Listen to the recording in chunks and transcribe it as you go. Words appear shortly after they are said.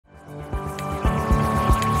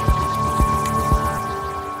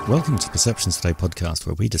Welcome to Perceptions Today podcast,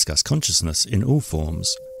 where we discuss consciousness in all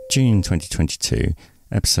forms. June 2022,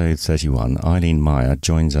 episode 31. Eileen Meyer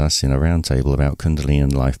joins us in a roundtable about Kundalini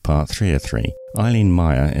and Life, part 303. Eileen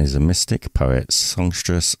Meyer is a Mystic Poet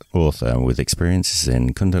Songstress Author with experiences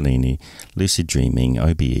in Kundalini, Lucid Dreaming,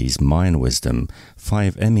 OBEs, Mayan Wisdom,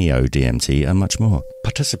 5-MeO DMT, and much more.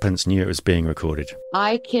 Participants knew it was being recorded.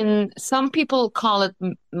 Some people call it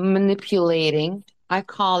manipulating. I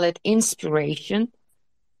call it inspiration,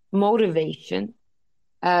 motivation.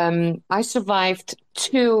 I survived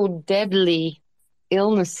 2 deadly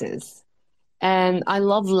illnesses, and I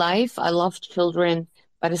love life. I love children,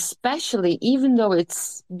 but especially, even though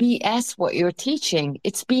it's BS what you're teaching,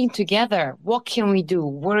 it's being together. What can we do?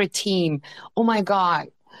 We're a team. Oh my God,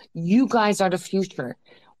 you guys are the future.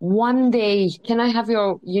 One day, can I have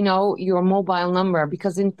your mobile number?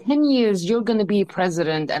 Because in 10 years, you're going to be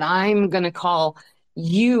president, and I'm going to call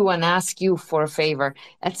you and ask you for a favor,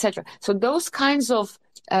 etc. So those kinds of,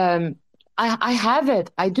 I have it.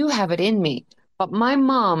 I do have it in me. But my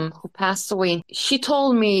mom, who passed away, she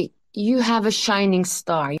told me, you have a shining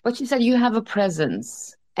star. But she said, you have a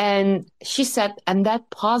presence. And she said, and that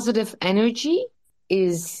positive energy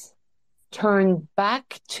is turned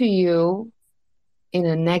back to you in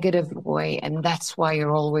a negative way. And that's why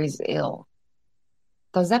you're always ill.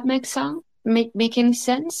 Does that make any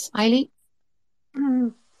sense, Eileen?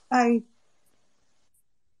 I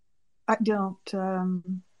don't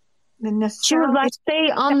necessarily. She was like,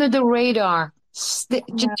 stay under the radar.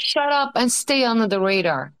 Just shut up and stay under the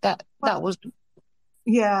radar. That was.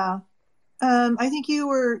 Yeah. I think you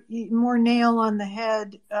were more nail on the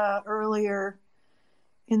head earlier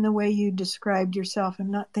in the way you described yourself.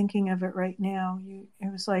 I'm not thinking of it right now.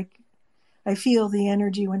 It was like, I feel the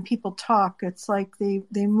energy when people talk. It's like they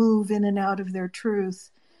move in and out of their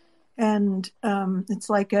truth. And it's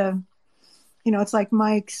like it's like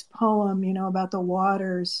Mike's poem, about the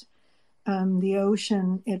waters, the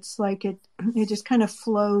ocean. It's like it just kind of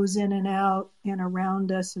flows in and out and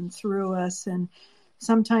around us and through us. And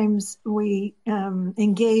sometimes we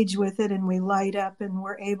engage with it and we light up and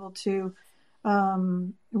we're able to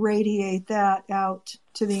radiate that out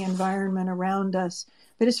to the environment around us.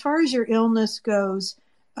 But as far as your illness goes,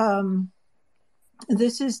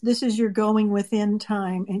 this is your going within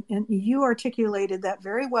time. And you articulated that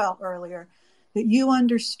very well earlier, that you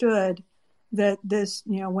understood that this,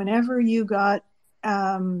 whenever you got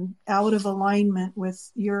out of alignment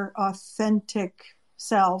with your authentic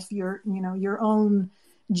self, your own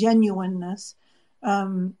genuineness,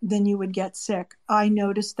 then you would get sick. I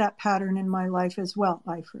noticed that pattern in my life as well,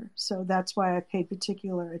 Eifer. So that's why I paid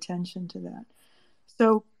particular attention to that.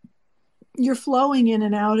 So you're flowing in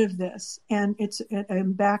and out of this, and it's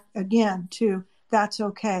back again to that's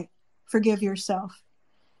okay. Forgive yourself,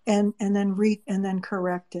 and then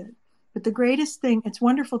correct it. But the greatest thing, it's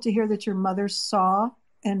wonderful to hear that your mother saw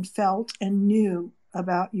and felt and knew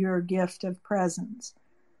about your gift of presence.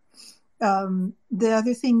 The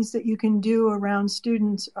other things that you can do around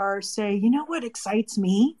students are say, you know what excites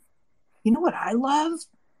me? You know what I love?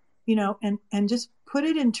 And just put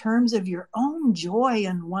it in terms of your own joy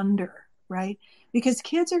and wonder. Right? Because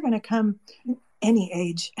kids are going to come any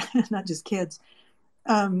age, not just kids,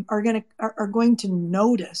 are going to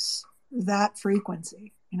notice that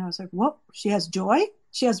frequency. It's like, whoa, she has joy.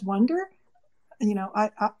 She has wonder. I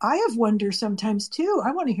have wonder sometimes too.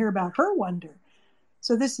 I want to hear about her wonder.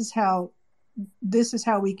 So this is how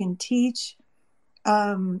we can teach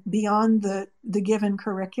beyond the given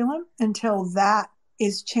curriculum until that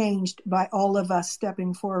is changed by all of us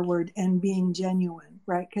stepping forward and being genuine,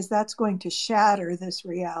 right? Because that's going to shatter this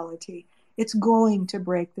reality. It's going to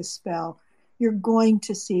break the spell. You're going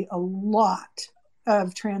to see a lot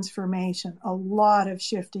of transformation, a lot of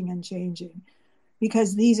shifting and changing,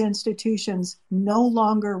 because these institutions no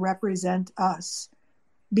longer represent us,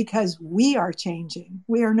 because we are changing.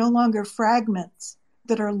 We are no longer fragments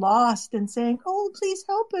that are lost and saying, oh, please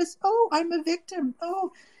help us. Oh, I'm a victim.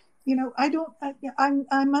 Oh,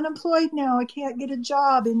 I'm unemployed now. I can't get a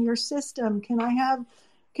job in your system. Can I have,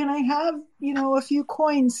 a few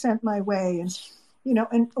coins sent my way?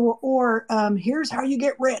 And, or here's how you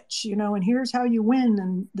get rich, and here's how you win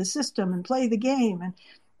in the system and play the game. And,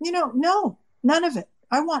 no, none of it.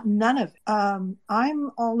 I want none of it.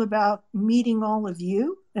 I'm all about meeting all of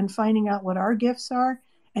you and finding out what our gifts are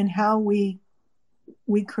and how we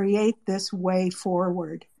create this way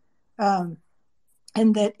forward.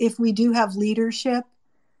 And that if we do have leadership,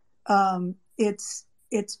 it's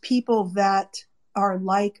people that are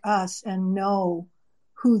like us and know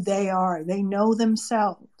who they are. They know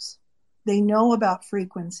themselves. They know about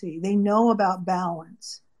frequency. They know about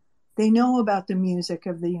balance. They know about the music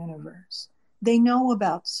of the universe. They know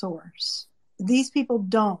about source. These people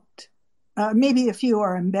don't. Maybe a few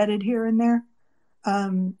are embedded here and there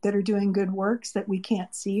that are doing good works that we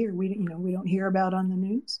can't see or we don't hear about on the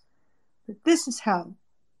news. But this is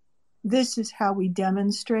how we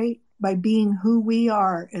demonstrate by being who we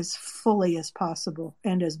are as fully as possible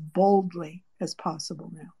and as boldly as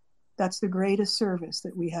possible now. That's the greatest service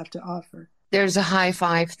that we have to offer. There's a high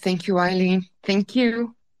five. Thank you, Eileen. Thank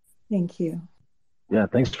you. Thank you. Yeah,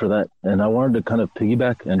 thanks for that. And I wanted to kind of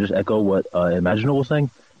piggyback and just echo what Imaginal was saying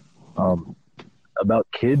about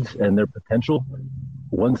kids and their potential.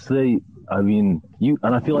 Once and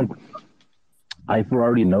I feel like Eifer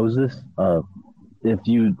already knows this. If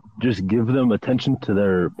you just give them attention to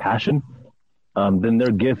their passion, then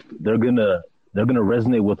their gift, they're gonna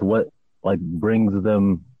resonate with what like brings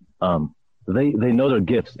them. They know their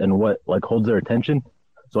gifts and what like holds their attention.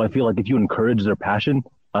 So I feel like if you encourage their passion,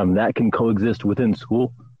 that can coexist within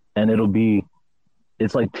school, and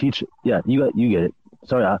it's like teach. Yeah, you get it.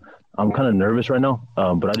 Sorry, I'm kind of nervous right now,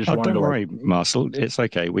 but I just wanted to. Don't worry, Marcel. It's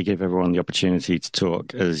okay. We give everyone the opportunity to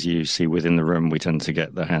talk. As you see within the room, we tend to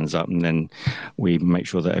get their hands up, and then we make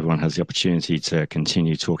sure that everyone has the opportunity to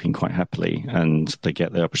continue talking quite happily, and they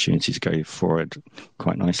get the opportunity to go forward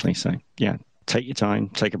quite nicely. So, yeah, take your time,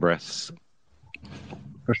 take a breath.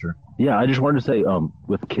 For sure. Yeah, I just wanted to say,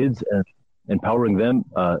 with kids and empowering them,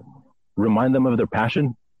 remind them of their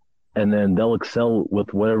passion, and then they'll excel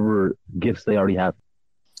with whatever gifts they already have.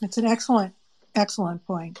 That's an excellent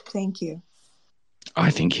point. Thank you. I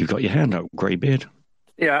think you've got your hand up, Greybeard.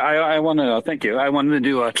 Yeah, I want to thank you. I wanted to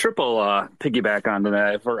do a triple piggyback onto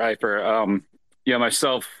that for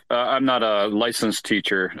myself. I'm not a licensed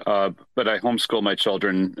teacher, but I homeschool my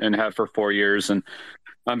children and have for 4 years, and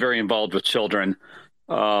I'm very involved with children.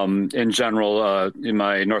 In general,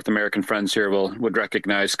 my North American friends here would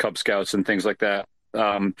recognize Cub Scouts and things like that.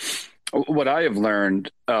 What I have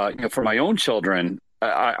learned, for my own children,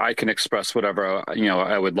 I can express whatever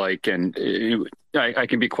I would like, and I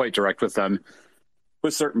can be quite direct with them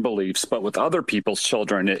with certain beliefs. But with other people's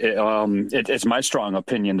children, it's my strong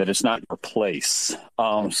opinion that it's not your place.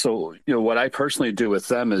 So what I personally do with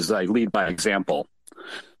them is I lead by example.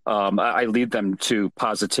 I lead them to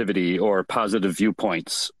positivity or positive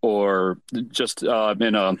viewpoints, or just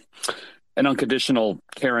in an unconditional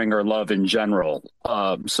caring or love in general.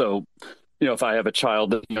 So, if I have a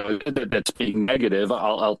child that's being negative,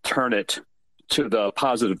 I'll turn it to the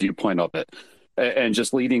positive viewpoint of it, and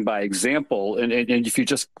just leading by example. And if you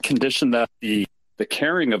just condition that the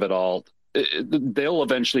caring of it all, they'll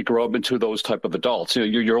eventually grow up into those type of adults.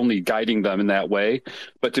 You're only guiding them in that way,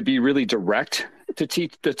 but to be really direct, to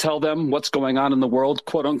tell them what's going on in the world,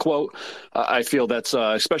 quote unquote, I feel that's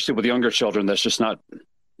especially with younger children, that's just not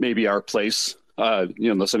maybe our place.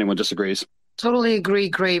 Unless anyone disagrees. Totally agree,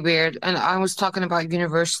 Greybeard. And I was talking about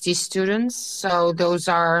university students. So those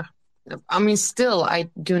are, still, I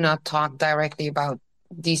do not talk directly about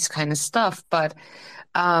these kind of stuff, but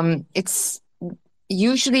it's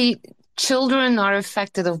usually children are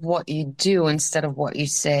affected of what you do instead of what you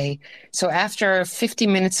say. So after 50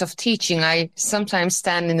 minutes of teaching, I sometimes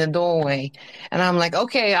stand in the doorway and I'm like,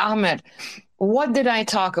 okay, Ahmed, what did I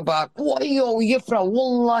talk about?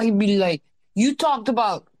 You talked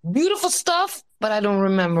about beautiful stuff, but I don't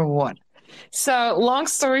remember what. So long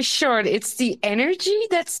story short, it's the energy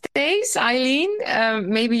that stays. Eileen,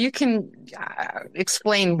 maybe you can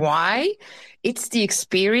explain why. It's the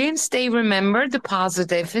experience they remember, the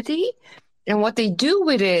positivity, and what they do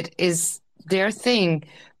with it is their thing.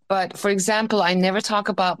 But for example, I never talk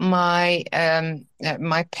about my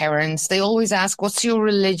parents. They always ask, "What's your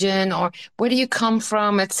religion?" or "Where do you come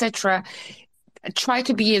from?" etc. Try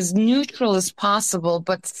to be as neutral as possible,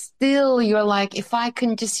 but still you're like, if I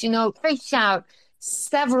can just, reach out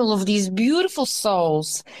several of these beautiful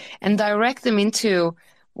souls and direct them into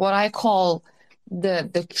what I call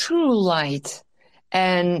the true light.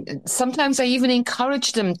 And sometimes I even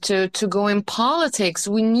encourage them to go in politics.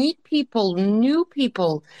 We need people, new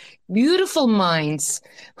people, beautiful minds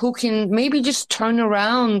who can maybe just turn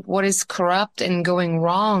around what is corrupt and going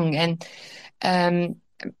wrong, and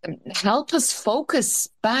help us focus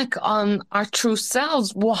back on our true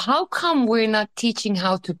selves. Well, how come we're not teaching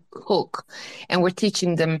how to cook and we're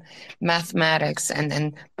teaching them mathematics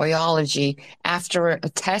and biology after a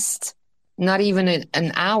test? Not even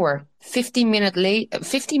an hour, 50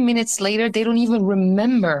 minutes later, they don't even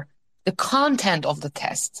remember the content of the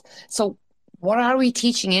test. So what are we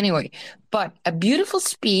teaching anyway? But a beautiful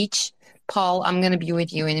speech, Paul, I'm going to be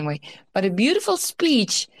with you anyway, but a beautiful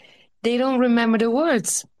speech, they don't remember the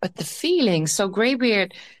words, but the feeling. So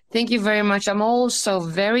Greybeard, Thank you very much. I'm also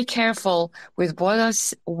very careful with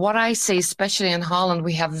what I say, especially in Holland.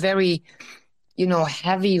 We have very,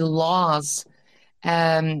 heavy laws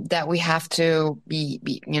that we have to be,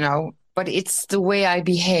 but it's the way I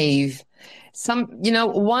behave.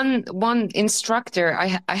 One instructor,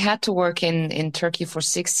 I had to work in Turkey for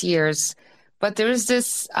 6 years, but there is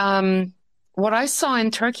this, what I saw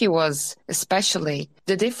in Turkey was especially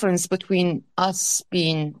the difference between us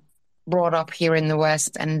being brought up here in the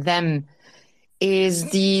West and them is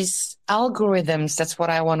these algorithms. That's what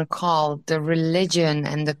I want to call the religion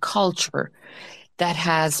and the culture that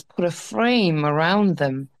has put a frame around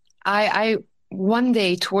them. I one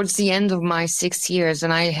day towards the end of my 6 years,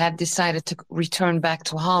 and I had decided to return back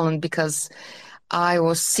to Holland because I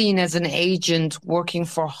was seen as an agent working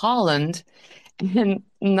for Holland and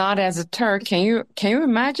not as a Turk. Can you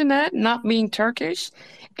imagine that? Not being Turkish?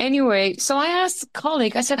 Anyway, so I asked a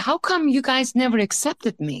colleague, I said, how come you guys never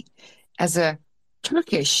accepted me as a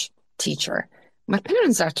Turkish teacher? My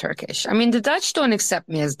parents are Turkish. I mean, the Dutch don't accept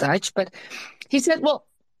me as Dutch, but he said, well,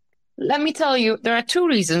 let me tell you, there are two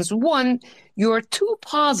reasons. One, you're too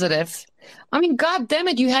positive. I mean, God damn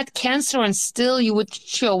it, you had cancer and still you would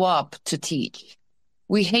show up to teach.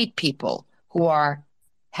 We hate people who are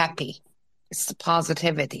happy. It's the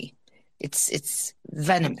positivity. It's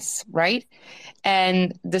venomous, right?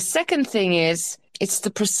 And the second thing is, it's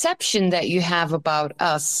the perception that you have about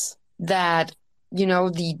us that,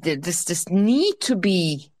 this need to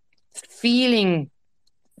be feeling,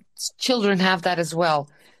 children have that as well,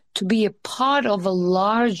 to be a part of a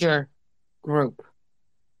larger group.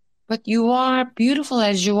 But you are beautiful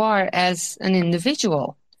as you are as an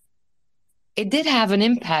individual. It did have an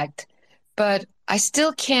impact, but I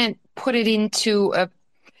still can't put it into a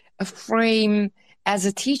frame as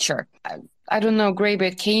a teacher. I don't know,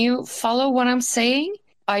 Greybeard, can you follow what I'm saying?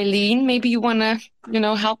 Eileen, maybe you want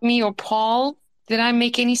to, help me, or Paul, did I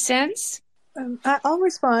make any sense? I'll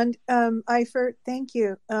respond. Eifert, thank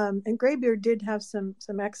you. And Greybeard did have some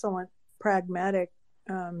excellent, pragmatic,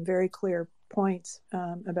 very clear points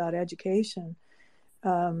about education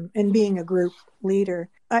and being a group leader.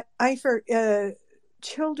 Eifert,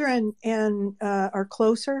 children are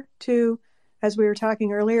closer to, as we were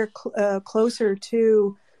talking earlier, closer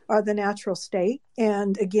to the natural state.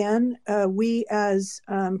 And again, we as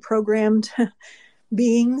programmed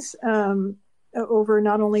beings over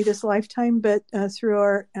not only this lifetime, but through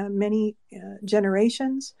our many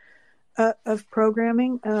generations of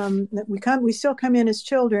programming, that we still come in as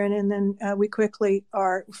children, and then we quickly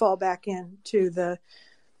fall back into the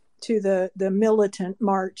militant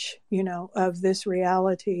march, of this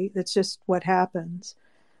reality. That's just what happens.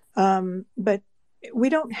 But we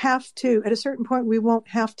don't have to, at a certain point, we won't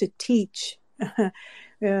have to teach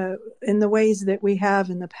in the ways that we have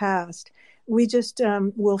in the past. We just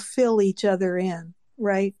will fill each other in,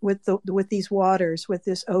 right, with these waters, with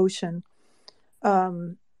this ocean,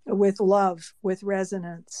 with love, with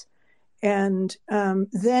resonance, and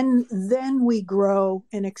then we grow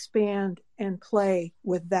and expand and play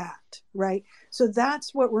with that, right? So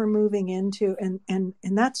that's what we're moving into, and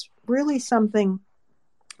that's really something.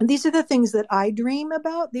 These are the things that I dream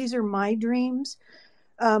about. These are my dreams,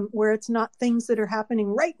 where it's not things that are happening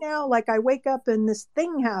right now, like I wake up and this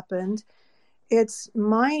thing happened. It's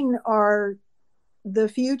mine are the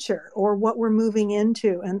future, or what we're moving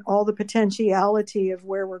into, and all the potentiality of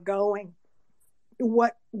where we're going,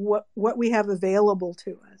 what we have available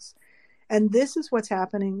to us. And this is what's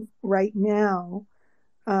happening right now,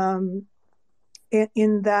 in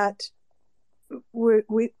that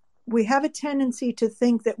we have a tendency to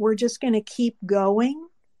think that we're just going to keep going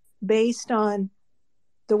based on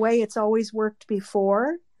the way it's always worked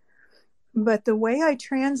before. But the way I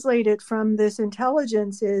translate it from this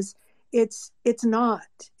intelligence is it's not.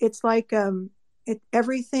 It's like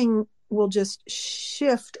everything will just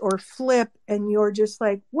shift or flip, and you're just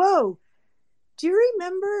like, whoa, do you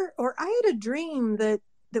remember? Or I had a dream that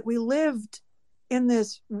we lived in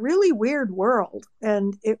this really weird world,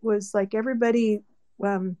 and it was like everybody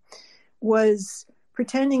was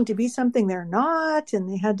pretending to be something they're not, and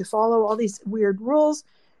they had to follow all these weird rules.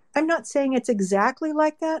 I'm not saying it's exactly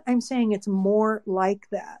like that. I'm saying it's more like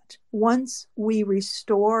that. Once we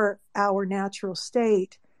restore our natural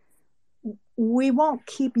state, we won't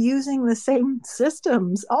keep using the same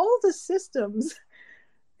systems. All the systems,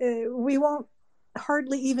 we won't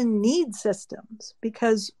hardly even need systems,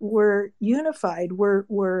 because we're unified.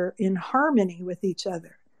 We're in harmony with each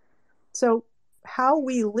other. So how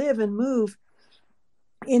we live and move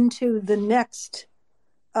into the next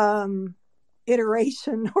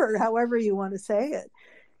iteration, or however you want to say it,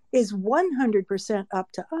 is 100%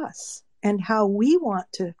 up to us, and how we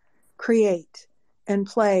want to create and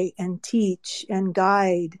play and teach and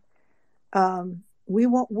guide, we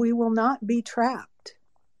will not be trapped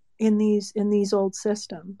in these old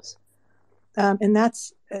systems. And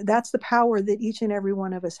that's the power that each and every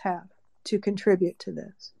one of us have to contribute to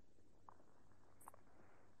this.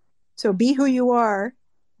 So be who you are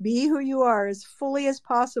as fully as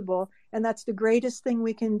possible. And that's the greatest thing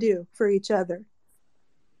we can do for each other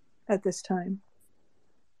at this time.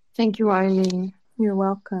 Thank you, Eileen. You're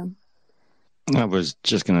welcome. I was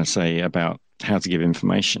just going to say about how to give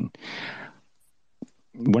information.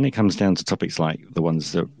 When it comes down to topics like the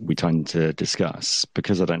ones that we tend to discuss,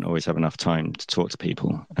 because I don't always have enough time to talk to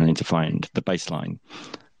people, I need to find the baseline.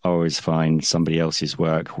 I always find somebody else's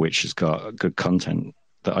work which has got good content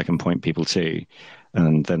that I can point people to,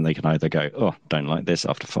 and then they can either go, oh, don't like this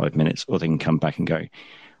after 5 minutes, or they can come back and go,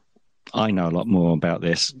 I know a lot more about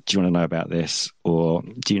this. Do you want to know about this? Or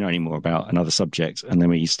do you know any more about another subject? And then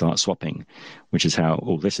we start swapping, which is how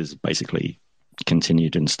all this is basically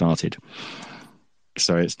continued and started.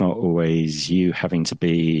 So it's not always you having to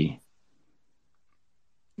be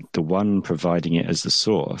the one providing it as the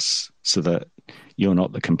source, so that you're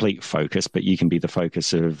not the complete focus, but you can be the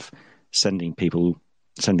focus of sending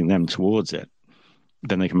them towards it.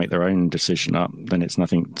 Then they can make their own decision up. Then it's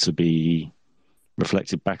nothing to be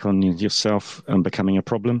reflected back on yourself and becoming a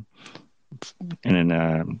problem in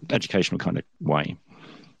an educational kind of way,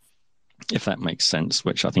 if that makes sense,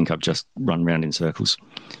 which I think I've just run round in circles.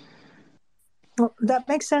 Well, that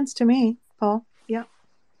makes sense to me, Paul. Yeah.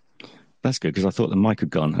 That's good, because I thought the mic had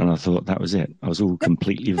gone and I thought that was it. I was all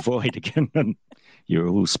completely void again and you were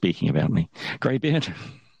all speaking about me. Greybeard?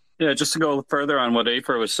 Yeah, just to go further on what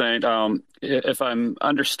Afer was saying, if I'm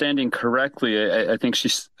understanding correctly, I think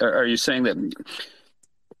are you saying that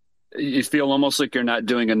you feel almost like you're not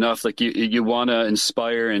doing enough, like you want to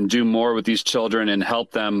inspire and do more with these children and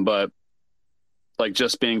help them, but like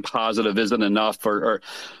just being positive isn't enough, or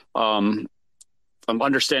I'm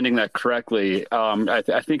understanding that correctly.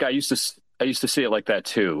 I think I used to see it like that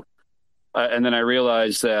too, and then I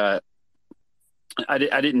realized that I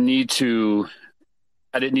didn't need to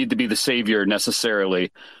be the savior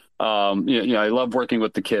necessarily. I love working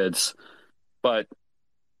with the kids, but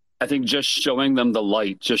I think just showing them the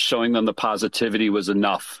light, just showing them the positivity was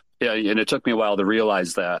enough. Yeah, and it took me a while to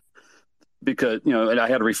realize that, because and I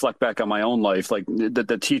had to reflect back on my own life, like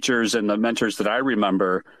the teachers and the mentors that I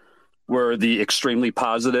remember were the extremely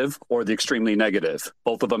positive or the extremely negative.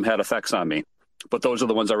 Both of them had effects on me, but those are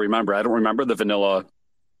the ones I remember. I don't remember the vanilla,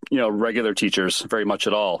 regular teachers very much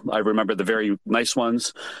at all. I remember the very nice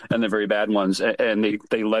ones and the very bad ones, and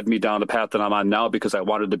they led me down the path that I'm on now because I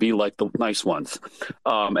wanted to be like the nice ones.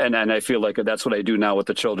 And I feel like that's what I do now with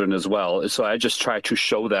the children as well. So I just try to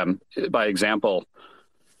show them by example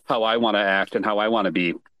how I want to act and how I want to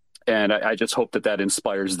be. And I just hope that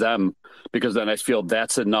inspires them, because then I feel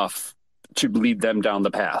that's enough to lead them down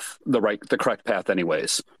the path, the correct path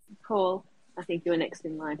anyways. Paul, I think you were next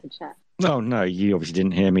in line to chat. Oh, no, you obviously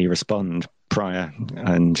didn't hear me respond prior,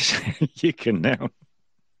 and you can now.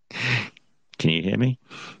 Can you hear me?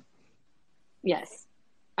 Yes,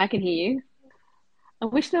 I can hear you. I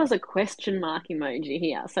wish there was a question mark emoji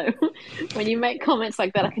here. So when you make comments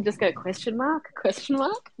like that, I can just go question mark,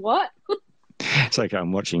 what? It's okay,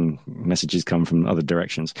 I'm watching messages come from other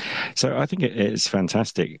directions. So I think it is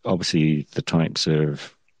fantastic, obviously, the types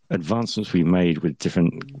of advancements we've made with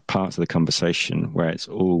different parts of the conversation, where it's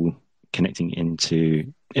all connecting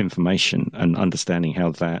into information and understanding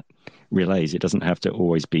how that relays. It doesn't have to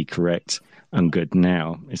always be correct and good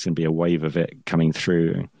now. It's going to be a wave of it coming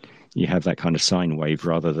through. You have that kind of sine wave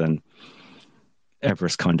rather than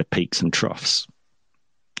Everest kind of peaks and troughs,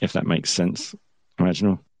 if that makes sense.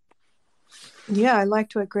 Imaginal? Yeah, I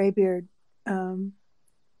liked what Greybeard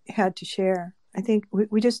had to share. I think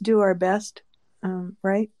we just do our best,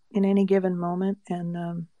 right, in any given moment,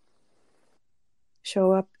 and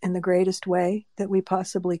show up in the greatest way that we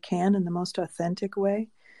possibly can, in the most authentic way,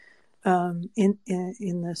 in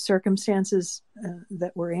the circumstances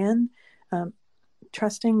that we're in,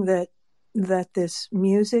 trusting that this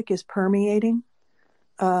music is permeating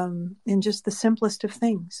in just the simplest of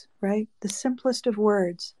things, right? The simplest of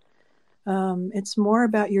words. It's more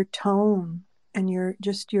about your tone and your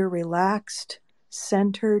relaxed,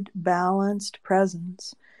 centered, balanced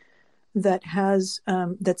presence that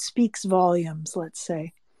speaks volumes, let's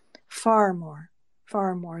say, far more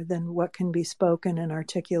than what can be spoken and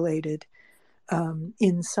articulated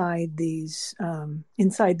inside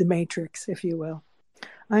the matrix, if you will.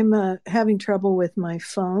 I'm having trouble with my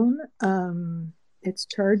phone. it's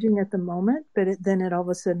charging at the moment, but then all of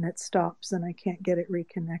a sudden it stops and I can't get it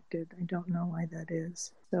reconnected. I don't know why that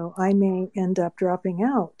is. So I may end up dropping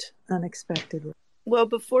out unexpectedly. Well,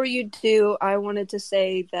 before you do, I wanted to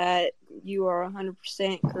say that you are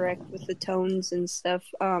 100% correct with the tones and stuff.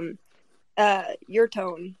 Your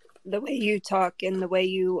tone, the way you talk and the way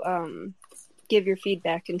you give your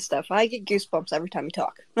feedback and stuff. I get goosebumps every time you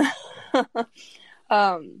talk.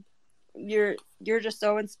 You're just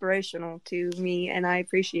so inspirational to me, and I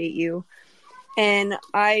appreciate you. And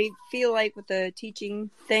I feel like with the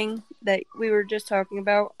teaching thing that we were just talking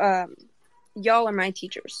about, y'all are my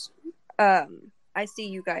teachers. I see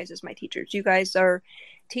you guys as my teachers. You guys are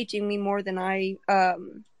teaching me more than I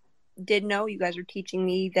did know. You guys are teaching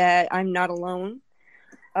me that I'm not alone.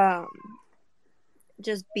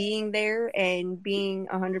 Just being there and being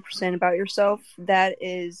 100% about yourself, that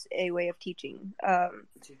is a way of teaching.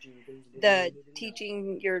 The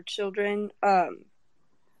teaching your children.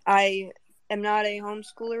 I am not a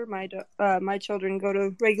homeschooler. My children go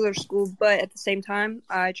to regular school, but at the same time,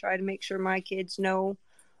 I try to make sure my kids know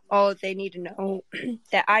all that they need to know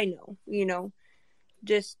that I know,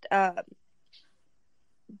 just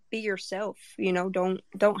be yourself,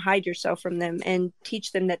 don't hide yourself from them, and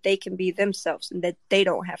teach them that they can be themselves and that they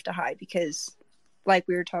don't have to hide, because like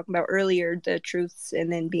we were talking about earlier, the truths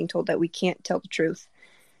and then being told that we can't tell the truth.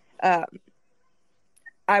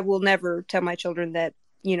 I will never tell my children that,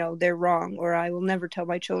 they're wrong, or I will never tell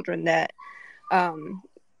my children that,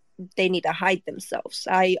 they need to hide themselves.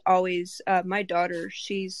 I always, my daughter,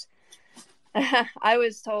 she's, I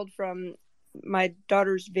was told from my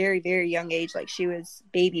daughter's very, very young age, like she was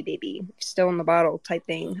baby, still in the bottle type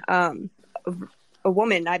thing. A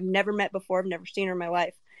woman I've never met before, I've never seen her in my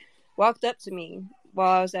life, walked up to me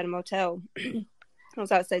while I was at a motel. I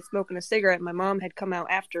was outside smoking a cigarette. My mom had come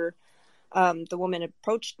out after the woman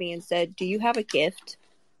approached me and said, "Do you have a gift?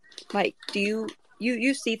 Like, do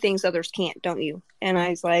you see things others can't, don't you?" And I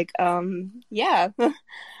was like, yeah.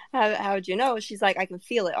 How'd you know? She's like, "I can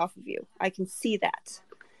feel it off of you. I can see that."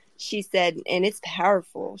 She said, "And it's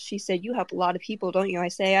powerful." She said, "You help a lot of people, don't you?" I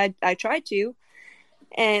say, I try to.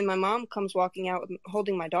 And my mom comes walking out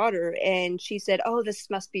holding my daughter, and she said, "Oh, this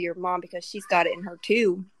must be your mom because she's got it in her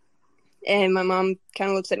too." And my mom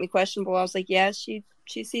kind of looks at me questionable. I was like, "Yeah, she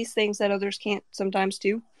sees things that others can't sometimes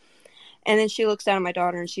too." And then she looks down at my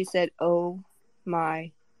daughter and she said, "Oh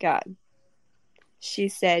my God." She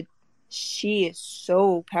said, "She is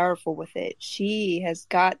so powerful with it. She has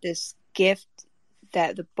got this gift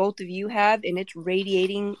that the both of you have, and it's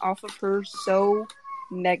radiating off of her so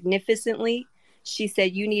magnificently." She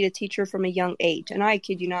said, "You need to teach her from a young age." And I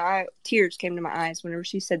kid you not, tears came to my eyes whenever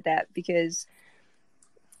she said that, because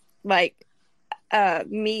like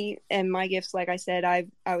me and my gifts, like I said, I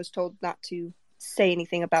was told not to say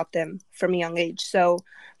anything about them from a young age. So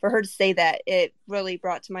for her to say that, it really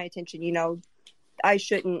brought to my attention, I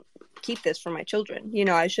shouldn't keep this from my children.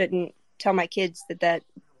 I shouldn't tell my kids that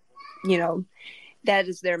that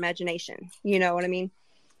is their imagination. You know what I mean?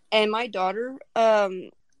 And my daughter, I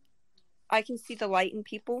can see the light in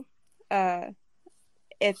people.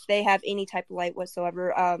 If they have any type of light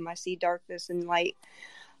whatsoever, I see darkness and light.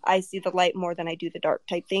 I see the light more than I do the dark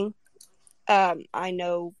type thing. I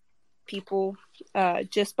know people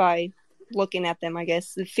just by looking at them, I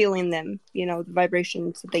guess, feeling them, the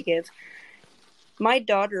vibrations that they give. My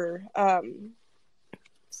daughter,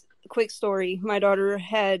 quick story. My daughter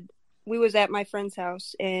we was at my friend's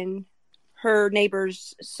house, and her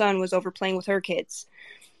neighbor's son was over playing with her kids.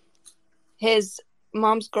 His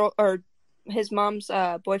mom's boyfriend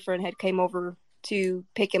had came over to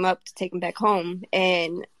pick him up to take him back home,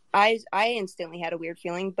 and I instantly had a weird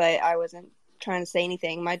feeling, but I wasn't trying to say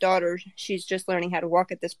anything. My daughter, she's just learning how to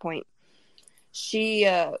walk at this point. She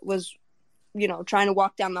was, trying to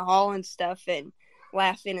walk down the hall and stuff and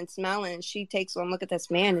laughing and smiling. And she takes one look at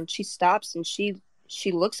this man, and she stops and she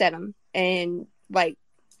looks at him and like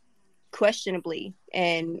questionably,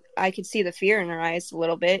 and I could see the fear in her eyes a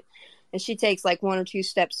little bit. And she takes like one or two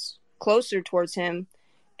steps closer towards him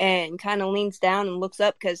and kind of leans down and looks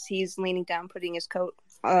up, because he's leaning down, putting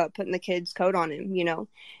the kid's coat on him,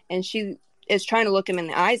 and she is trying to look him in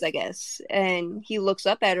the eyes, I guess. And he looks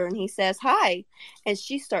up at her and he says, "Hi." And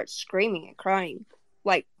she starts screaming and crying,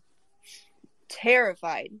 like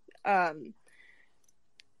terrified.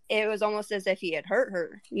 It was almost as if he had hurt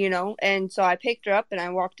her, And so I picked her up and I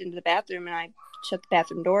walked into the bathroom and I shut the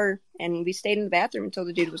bathroom door, and we stayed in the bathroom until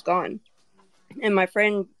the dude was gone. And my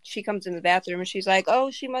friend, she comes in the bathroom and she's like,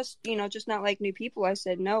 "Oh, she must, just not like new people." I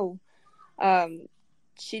said, "No.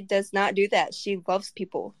 does not do that. She loves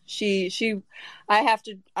people.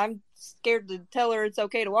 I'm scared to tell her it's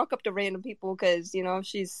okay to walk up to random people because, you know,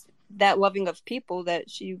 she's that loving of people that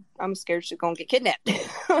I'm scared she's gonna get kidnapped.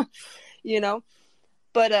 You know,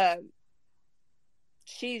 but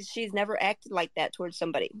she's never acted like that towards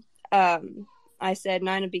somebody. I said,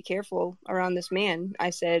 Nina, be careful around this man. I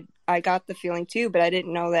said, I got the feeling too, but I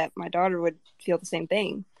didn't know that my daughter would feel the same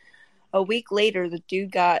thing. A week later, the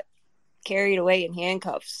dude got carried away in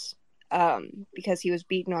handcuffs because he was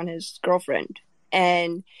beating on his girlfriend.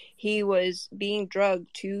 And he was being drugged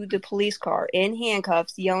to the police car in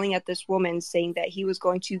handcuffs, yelling at this woman, saying that he was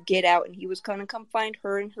going to get out and he was going to come find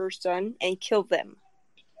her and her son and kill them.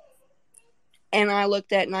 And I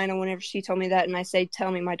looked at Nina whenever she told me that, and I said, tell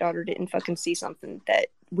me my daughter didn't fucking see something that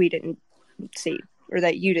we didn't see, or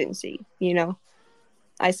that you didn't see, you know?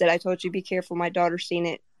 I said, I told you, be careful. My daughter's seen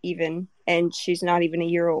it even, and she's not even a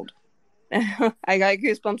year old. I got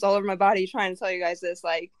goosebumps all over my body trying to tell you guys this.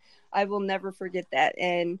 Like, I will never forget that.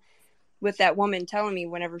 And with that woman telling me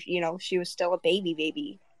whenever, you know, she was still a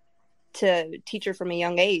baby, to teach her from a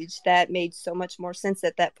young age, that made so much more sense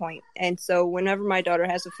at that point. And so whenever my daughter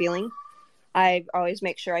has a feeling, I always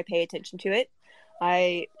make sure I pay attention to it.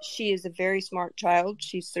 She is a very smart child.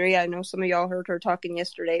 She's 3. I know some of y'all heard her talking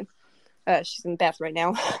yesterday. She's in the bath right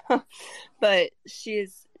now. But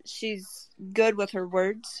she's good with her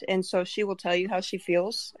words, and so she will tell you how she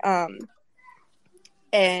feels.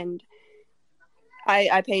 And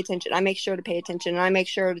I pay attention. I make sure to pay attention. And I make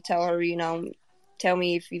sure to tell her, you know, tell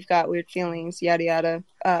me if you've got weird feelings, yada, yada.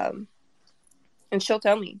 And she'll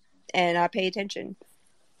tell me, and I pay attention.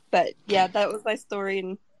 But yeah, that was my story,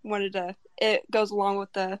 and it goes along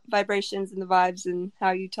with the vibrations and the vibes and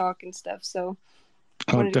how you talk and stuff. So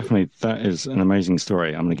definitely, that is an amazing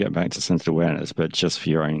story. I'm going to get back to centered awareness, but just for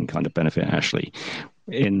your own kind of benefit, Ashley,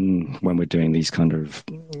 when we're doing these kind of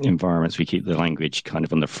environments, we keep the language kind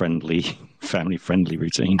of on the friendly, family-friendly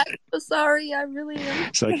routine. I'm so sorry, I really am.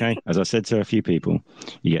 It's okay. As I said to a few people,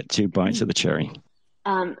 you get 2 bites of the cherry.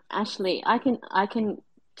 Ashley, I can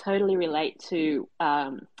totally relate to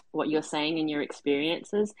what you're saying in your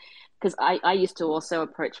experiences, because I used to also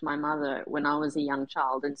approach my mother when I was a young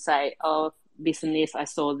child and say, oh, this and this, I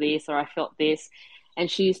saw this, or I felt this.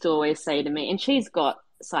 And she used to always say to me, and she's got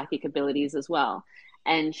psychic abilities as well,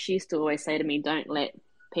 and she used to always say to me, don't let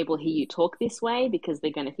people hear you talk this way because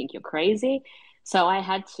they're going to think you're crazy. So I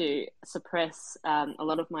had to suppress a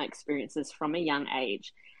lot of my experiences from a young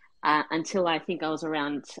age until I think I was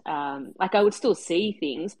around, like I would still see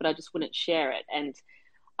things, but I just wouldn't share it. And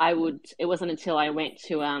it wasn't until I went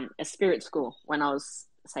to a spirit school when I was,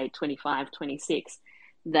 say, 25, 26,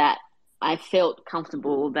 that I felt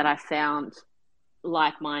comfortable, that I found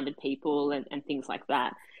like-minded people and things like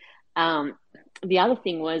that. The other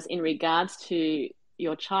thing was in regards to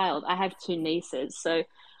your child, I have 2 nieces. So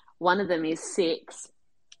one of them is 6.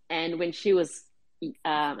 And when she was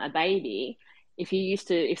a baby,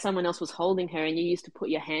 if someone else was holding her and you used to put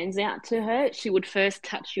your hands out to her, she would first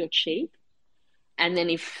touch your cheek. And then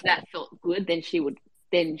if that felt good, then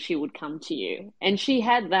she would come to you. And she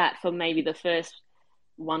had that for maybe the first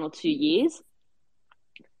 1 or 2 years.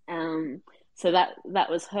 So that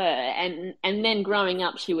was her. And then growing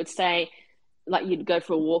up, she would say, like, you'd go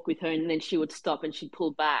for a walk with her and then she would stop and she'd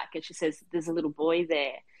pull back and she says, there's a little boy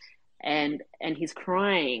there and he's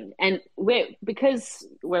crying. And because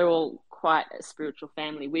we're all quite a spiritual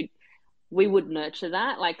family, we would nurture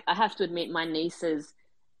that. Like, I have to admit, my nieces,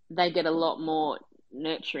 they get a lot more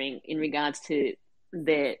nurturing in regards to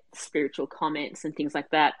their spiritual comments and things like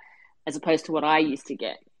that, as opposed to what I used to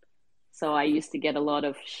get. So I used to get a lot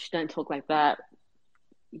of, shh, don't talk like that.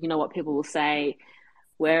 You know what people will say.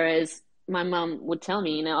 Whereas my mum would tell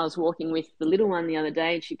me, I was walking with the little one the other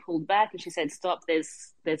day and she pulled back and she said, stop,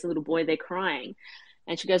 there's a little boy there crying.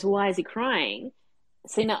 And she goes, well, why is he crying?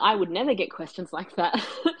 See, now I would never get questions like that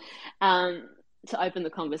to open the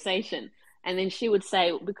conversation. And then she would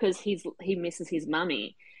say, because he misses his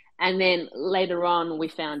mummy. And then later on, we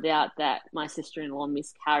found out that my sister-in-law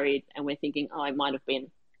miscarried, and we're thinking, oh, it might have been,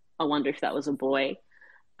 I wonder if that was a boy.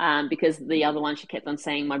 Because the other one, she kept on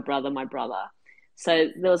saying, my brother, my brother. So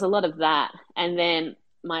there was a lot of that. And then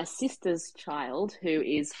my sister's child, who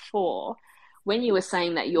is 4, when you were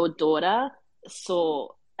saying that your daughter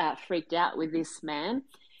freaked out with this man,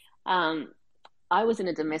 I was in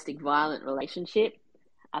a domestic violent relationship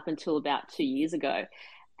up until about 2 years ago.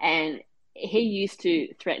 And he used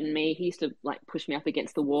to threaten me. He used to like push me up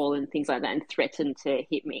against the wall and things like that and threaten to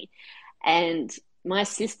hit me. And my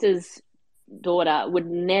sister's daughter would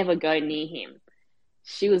never go near him.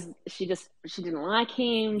 She didn't like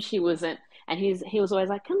him. She wasn't, And he was always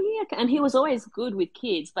like, come here. And he was always good with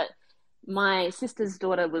kids. But my sister's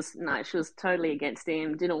daughter she was totally against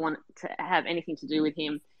him, didn't want to have anything to do with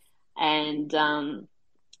him. And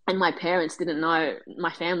my parents didn't know,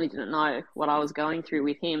 my family didn't know what I was going through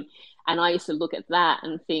with him. And I used to look at that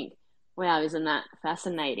and think, wow, isn't that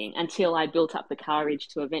fascinating? Until I built up the courage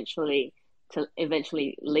to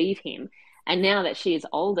eventually leave him. And now that she is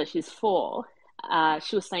older, she's 4,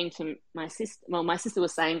 she was saying to my sister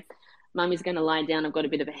was saying, Mummy's going to lie down, I've got a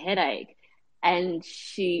bit of a headache. And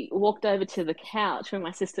she walked over to the couch where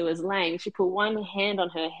my sister was laying. She put one hand on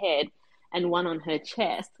her head and one on her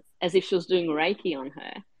chest, as if she was doing Reiki on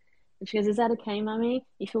her. And she goes, is that okay, Mummy?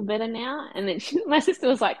 You feel better now? And then my sister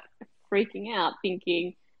was like freaking out,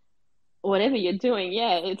 thinking, whatever you're doing,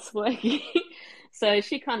 yeah, it's working. So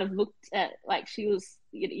she kind of looked at, like, she was,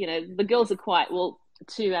 the girls are quite, well,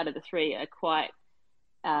 2 out of the 3 are quite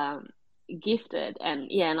gifted.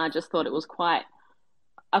 And yeah, and I just thought it was quite,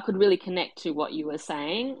 I could really connect to what you were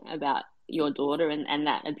saying about your daughter and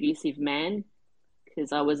that abusive man,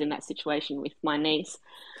 because I was in that situation with my niece.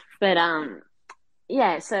 But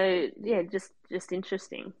yeah, so yeah, just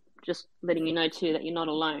interesting, just letting you know too that you're not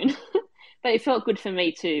alone. But it felt good for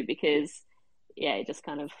me too, because yeah, it just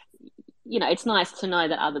kind of, it's nice to know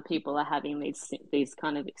that other people are having these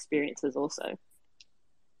kind of experiences also.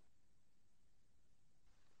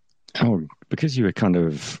 Oh, because you were kind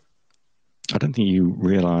of, I don't think you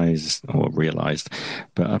realized,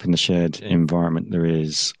 but up in the shared environment, there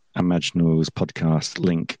is Imaginal's podcast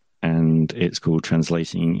link, and it's called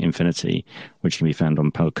Translating Infinity, which can be found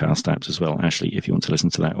on podcast apps as well. Ashley, if you want to listen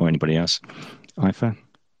to that, or anybody else. Ifa?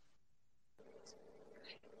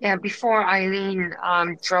 Yeah, before Eileen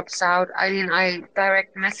drops out, Eileen, I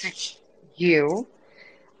direct message you.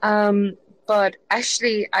 But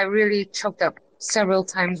actually, I really choked up several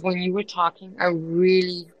times when you were talking. I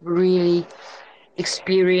really, really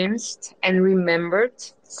experienced and remembered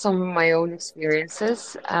some of my own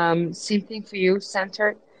experiences. Same thing for you,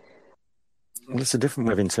 Centered. Well, it's a different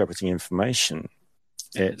way of interpreting information.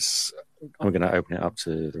 I'm going to open it up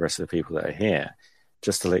to the rest of the people that are here,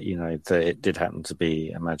 just to let you know that it did happen to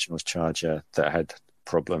be Imaginal's charger that had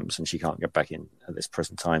problems and she can't get back in at this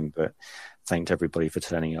present time, but thanked everybody for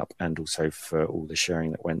turning up and also for all the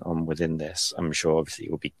sharing that went on within this. I'm sure obviously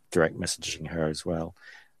you'll be direct messaging her as well,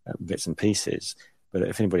 bits and pieces. But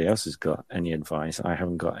if anybody else has got any advice, I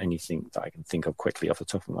haven't got anything that I can think of quickly off the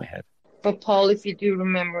top of my head. But Paul, if you do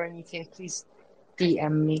remember anything, please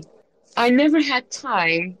DM me. I never had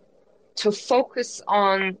time to focus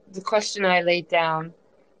on the question I laid down.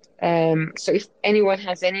 So if anyone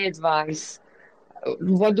has any advice,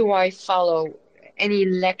 what do I follow? Any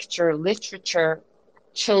lecture, literature,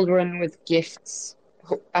 children with gifts,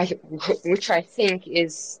 which I think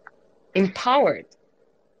is empowered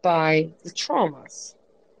by the traumas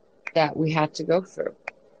that we had to go through.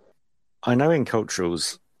 I know in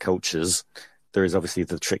cultures, there is obviously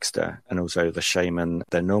the trickster and also the shaman.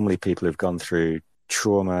 They're normally people who've gone through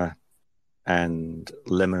trauma and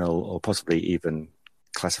liminal, or possibly even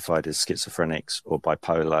classified as schizophrenics or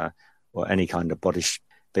bipolar or any kind of body.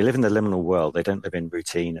 They live in the liminal world. They don't live in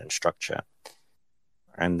routine and structure.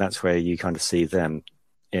 And that's where you kind of see them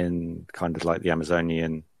in kind of like the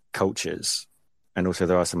Amazonian cultures. And also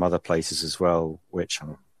there are some other places as well, which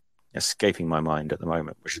I'm escaping my mind at the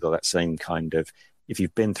moment, which has got that same kind of, if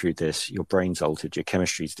you've been through this, your brain's altered, your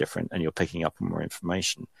chemistry's different, and you're picking up on more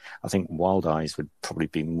information. I think Wild Eyes would probably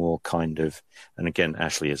be more kind of, and again,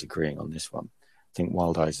 Ashley is agreeing on this one. I think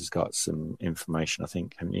Wild Eyes has got some information, I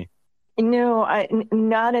think, haven't you? No,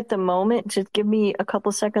 not at the moment. Just give me a couple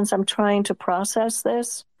of seconds. I'm trying to process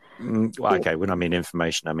this. Well, okay, when I mean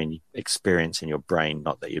information, I mean experience in your brain,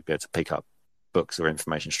 not that you'd be able to pick up books or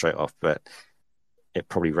information straight off, but it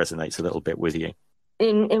probably resonates a little bit with you.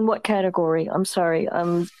 In what category? I'm sorry.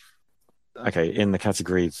 Okay, in the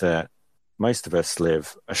category that most of us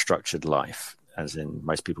live a structured life, as in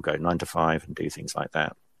most people go 9 to 5 and do things like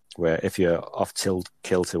that, where if you're off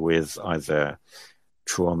kilter with either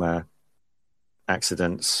trauma,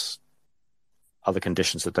 accidents, other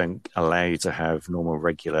conditions that don't allow you to have normal,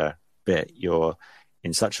 regular bit, you're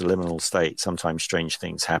in such a liminal state, sometimes strange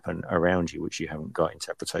things happen around you which you haven't got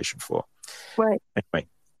interpretation for. Right. Anyway.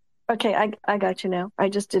 Okay, I got you now. I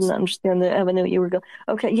just didn't understand the avenue you were going.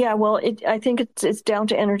 Okay, yeah, well, I think it's down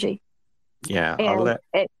to energy. Yeah,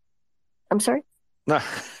 I'm sorry? No,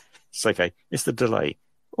 it's okay. It's the delay.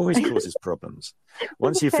 Always causes problems.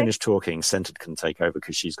 Once you finish talking, Centred can take over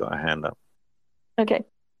because she's got her hand up. Okay.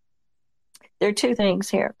 There are 2 things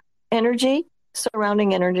here. Energy,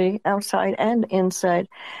 surrounding energy, outside and inside.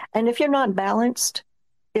 And if you're not balanced,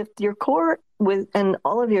 if your core with and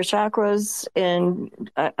all of your chakras, and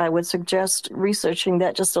I would suggest researching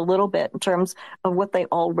that just a little bit in terms of what they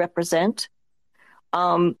all represent.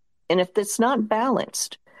 And if it's not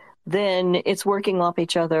balanced, then it's working off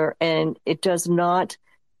each other, and it does not.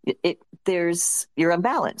 You're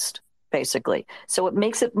imbalanced basically, so it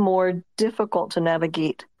makes it more difficult to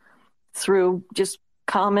navigate through just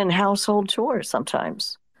common household chores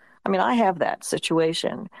sometimes. I mean, I have that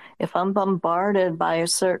situation. If I'm bombarded by a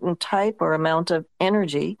certain type or amount of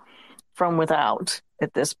energy from without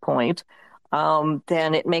at this point,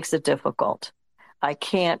 then it makes it difficult. I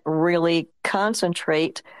can't really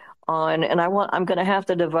concentrate on, and I'm going to have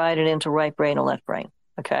to divide it into right brain and left brain.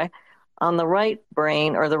 Okay. On the right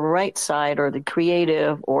brain or the right side or the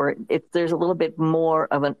creative, or if there's a little bit more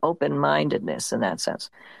of an open-mindedness in that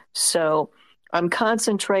sense. So I'm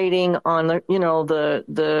concentrating on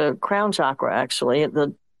the crown chakra, actually,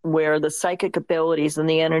 where the psychic abilities and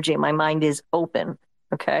the energy in my mind is open,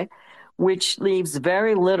 okay, which leaves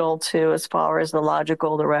very little to as far as the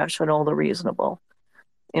logical, the rational, the reasonable,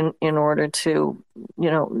 in order to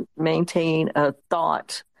maintain a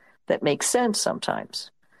thought that makes sense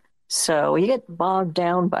sometimes. So you get bogged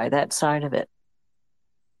down by that side of it.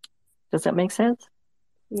 Does that make sense?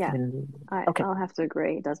 Yeah, Okay. I'll have to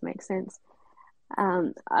agree. It does make sense.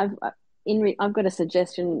 I've got a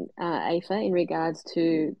suggestion, Aoife, in regards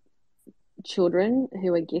to children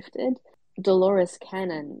who are gifted. Dolores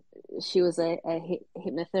Cannon, she was a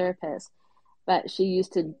hypnotherapist, but she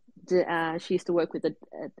used to work with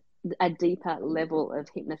a deeper level of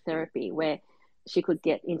hypnotherapy where she could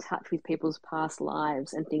get in touch with people's past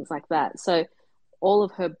lives and things like that. So all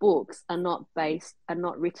of her books are not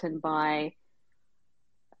written by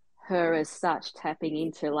her as such, tapping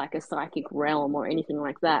into like a psychic realm or anything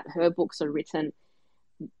like that. Her books are written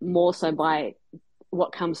more so by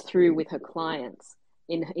what comes through with her clients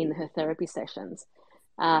in her therapy sessions.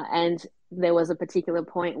 And there was a particular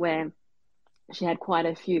point where she had quite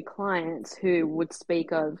a few clients who would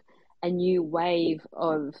speak of a new wave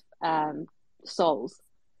of souls,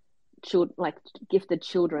 like gifted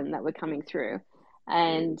children that were coming through,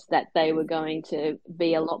 and that they were going to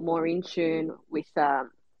be a lot more in tune with the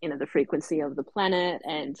frequency of the planet,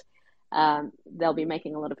 and they'll be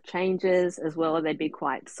making a lot of changes as well. They'd be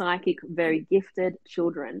quite psychic, very gifted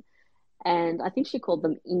children, and I think she called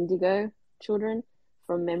them indigo children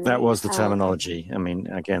from memory. That was the terminology. I mean,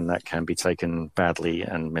 again, that can be taken badly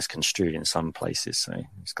and misconstrued in some places, so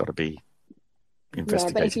it's got to be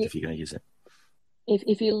investigated if you're going to use it.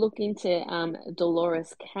 If you look into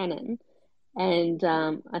Dolores Cannon, and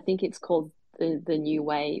I think it's called the New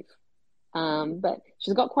Wave, but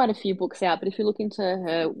she's got quite a few books out. But if you look into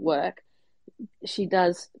her work, she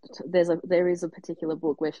does. There is a particular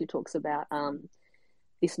book where she talks about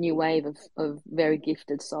this new wave of very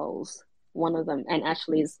gifted souls. One of them, and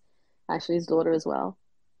Ashley's daughter as well,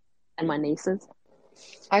 and my nieces.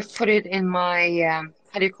 I've put it in my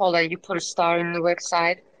how do you call that? You put a star in the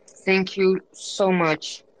website. Thank you so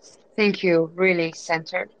much. Thank you, really,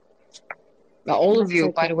 Centered. All of you,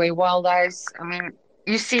 okay. By the way, Wild Eyes. I mean,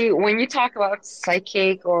 you see, when you talk about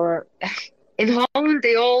psychic or in Holland,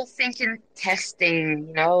 they all think in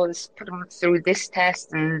testing, let's put them through this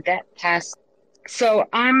test and that test. So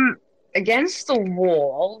I'm against the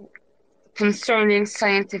wall concerning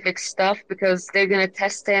scientific stuff because they're going to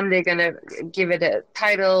test them, they're going to give it a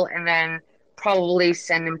title, and then probably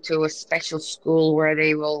send him to a special school where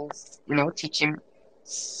they will, teach him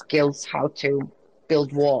skills how to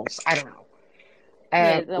build walls. I don't know.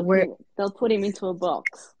 They'll put him into a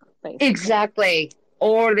box, basically. Exactly.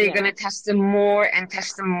 Or they're going to test him more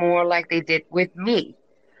like they did with me.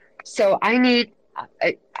 So I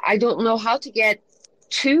don't know how to get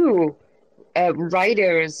to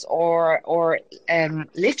writers or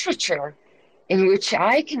literature in which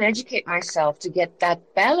I can educate myself to get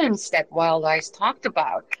that balance that Wild Eyes talked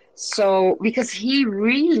about. So, because he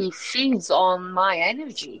really feeds on my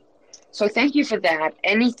energy. So thank you for that.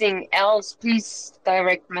 Anything else, please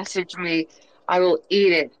direct message me. I will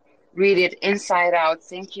eat it, read it inside out.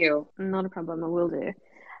 Thank you. Not a problem. I will do.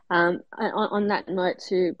 On that note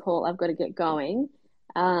too, Paul, I've got to get going.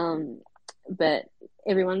 But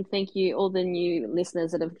everyone, thank you. All the new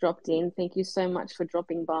listeners that have dropped in, thank you so much for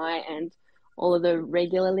dropping by, and all of the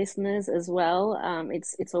regular listeners as well.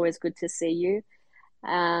 It's always good to see you.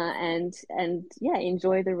 And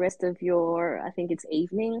enjoy the rest of your, I think it's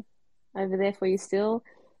evening over there for you still.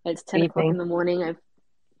 It's 10 o'clock in the morning. And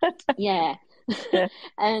it's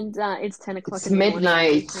 10 o'clock it's in the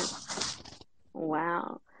midnight. Morning.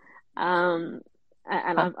 Wow. And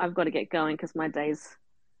I've got to get going because my day's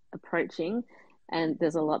approaching, and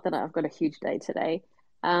there's a lot that I've got a huge day today.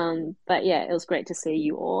 But yeah, it was great to see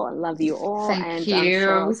you all. I love you all. Thank and you. I'm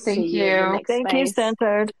sure I'll Thank see you in the you. next Thank you, space.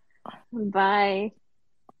 Centered. Bye.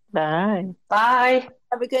 Bye. Bye.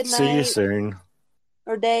 Have a good See you night soon.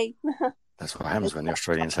 or day. That's what happens when the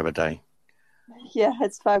Australians have a day. Yeah,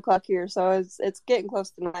 it's 5 o'clock here, so it's getting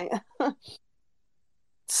close to night.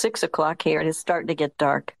 6 o'clock here. It is starting to get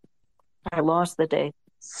dark. I lost the day.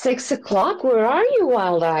 6 o'clock? Where are you,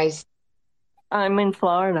 Wild Eyes? I'm in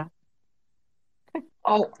Florida.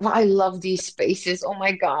 Oh, I love these spaces. Oh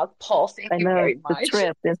my God. Paul, thank I you know. very It's the much.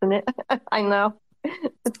 trip, isn't it? I know.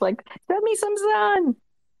 It's like, get me some sun.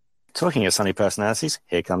 Talking of sunny personalities,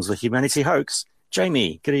 here comes the humanity hoax.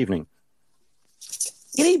 Jamie, good evening.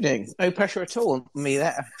 Good evening. No pressure at all. Me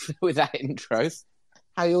there with that intro.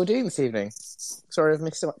 How are you all doing this evening? Sorry I've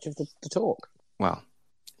missed so much of the talk. Well,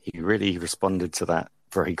 he really responded to that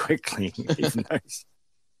very quickly. Even though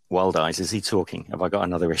Wild Eyes, is he talking? Have I got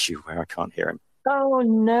another issue where I can't hear him? Oh,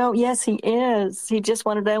 no. Yes, he is. He just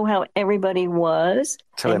wanted to know how everybody was.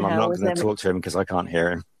 Tell him and I'm how not was going to talk to him because I can't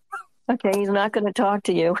hear him. Okay, he's not going to talk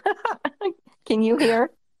to you. Can you hear?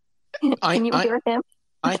 Can you hear him?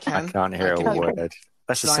 I can. I can't hear a word.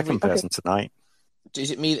 That's the Can I second person tonight.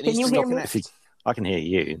 Is it me that Can needs you to hear me? connect? I can hear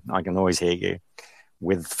you. I can always hear you.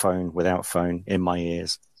 With phone, without phone, in my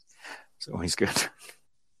ears. It's always good.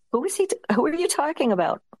 Who is he? Who are you talking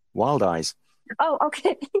about? Wild Eyes. Oh,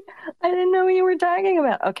 okay. I didn't know who you were talking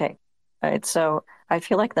about. Okay. All right. So I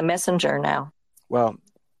feel like the messenger now. Well,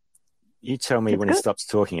 you tell me It's when good. he stops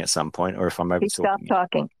talking at some point, or if I'm over He stopped talking.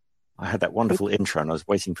 talking. I had that wonderful intro, and I was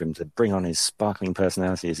waiting for him to bring on his sparkling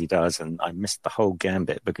personality as he does, and I missed the whole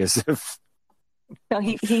gambit because of. No,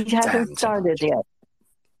 he hasn't started yet.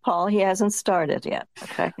 Paul, he hasn't started yet.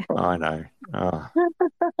 Okay. I know. Oh,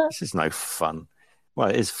 this is no fun. Well,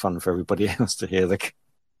 it is fun for everybody else to hear the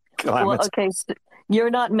climate. Well, okay. So you're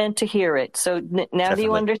not meant to hear it. So now do Definitely.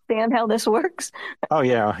 you understand how this works? Oh,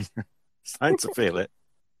 yeah. I'm starting to feel it.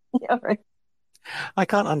 All right. I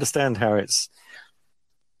can't understand how it's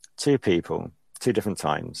two people, two different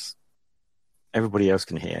times. Everybody else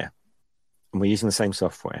can hear. And we're using the same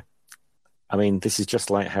software. I mean, this is just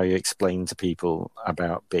like how you explain to people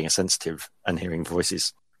about being a sensitive and hearing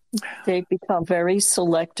voices. They've become very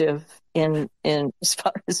selective in as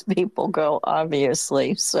far as people go,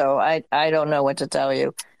 obviously. So I don't know what to tell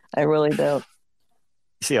you. I really don't.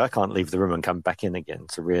 You see, I can't leave the room and come back in again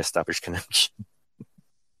to reestablish connection.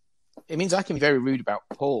 It means I can be very rude about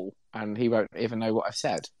Paul, and he won't even know what I've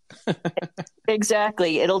said.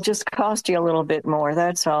 Exactly. It'll just cost you a little bit more.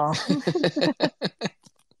 That's all.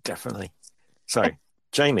 Definitely. So,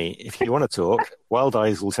 Jamie, if you want to talk, Wild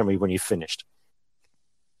Eyes will tell me when you've finished.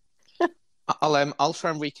 I'll try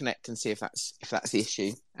and reconnect and see if that's the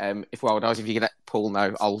issue. If Wild Eyes, if you can let Paul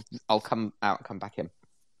know, I'll come out and come back in.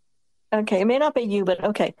 Okay. It may not be you, but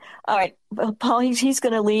okay. All right. Well, Paul, he's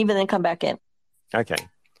going to leave and then come back in. Okay.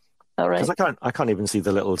 All right. Because I can't even see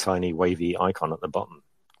the little tiny wavy icon at the bottom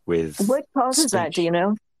with What causes speech. that? Do you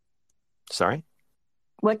know? Sorry?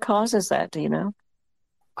 What causes that? Do you know?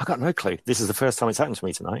 I got no clue. This is the first time it's happened to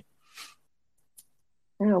me tonight.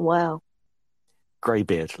 Oh, wow.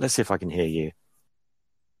 Greybeard, let's see if I can hear you.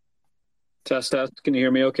 Test. Can you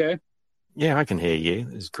hear me okay? Yeah, I can hear you.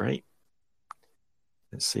 It's great.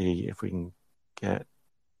 Let's see if we can get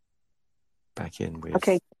back in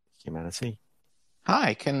with humanity.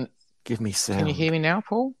 Hi, Give me sound. can you hear me now,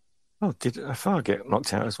 Paul? Oh, did Afar get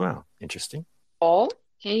knocked out as well? Interesting. Paul,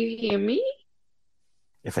 can you hear me?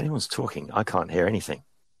 If anyone's talking, I can't hear anything.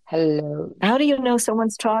 Hello. How do you know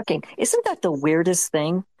someone's talking? Isn't that the weirdest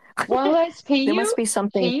thing? Well, There must be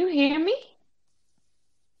something. Can you hear me?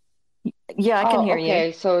 Yeah, I can hear you.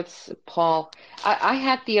 Okay, so it's Paul. I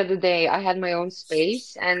had the other day, I had my own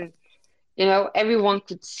space, and everyone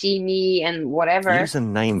could see me and whatever. Use a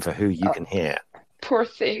name for who you can hear. Poor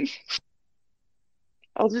thing.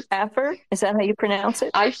 I'll just Eifer? Is that how you pronounce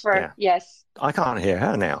it? Eifer, Yeah. yes. I can't hear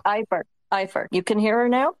her now. Eifer. You can hear her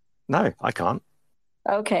now? No, I can't.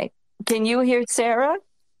 Okay. Can you hear Sarah?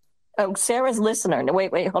 Oh, Sarah's listener. No,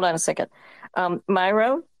 wait, hold on a second.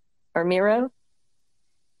 Miro or Miro?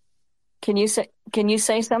 Can you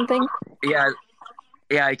say something? Yeah,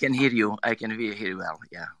 I can hear you. I can hear you well.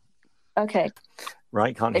 Yeah. Okay.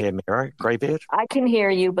 Right, can't hear Miro. Greybeard? I can hear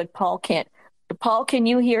you, but Paul can't. Paul, can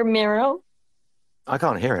you hear Miro? I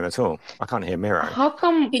can't hear him at all. I can't hear Miro. How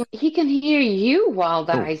come he can hear you, Wild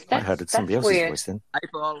Oh, Eyes? I heard That's somebody else's weird. voice then. Hi,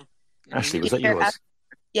 Paul. Ashley, was Can that yours?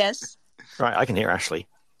 Yes. Right, I can hear Ashley.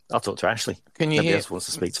 I'll talk to Ashley. Can you Nobody hear? else wants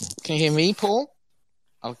to speak to me. Can you hear me, Paul?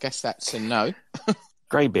 I guess that's a no.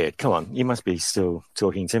 Greybeard, come on. You must be still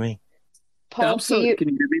talking to me. Paul, Can you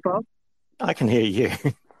hear me, Paul? I can hear you.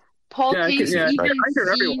 Paul, Yeah, can you This is even great. I hear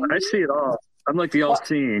see everyone. I me? see it all. I'm like the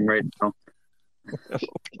all-seeing right now. You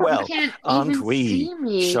Well, can't aren't even we see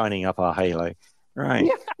me. shining up our halo? Right.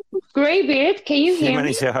 Greybeard, can you hear me?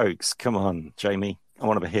 Humanity hoax. Come on, Jamie. I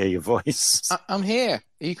want to hear your voice. I'm here.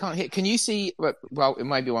 You can't hear. Can you see? Well, it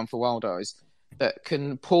may be one for wild eyes. But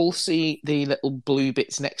can Paul see the little blue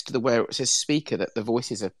bits next to the where it says speaker that the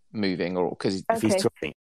voices are moving, or because If he's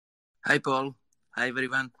talking. Hi, Paul. Hi,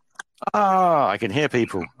 everyone. Oh, I can hear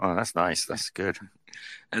people. Oh, that's nice. That's good.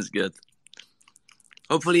 That's good.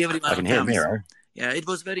 Hopefully, everyone I can hear comes. Miro. Yeah, it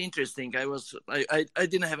was very interesting. I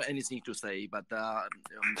didn't have anything to say, but I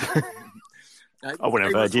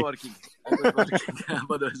wouldn't have heard you. working. I was working,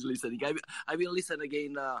 but I was listening. I will listen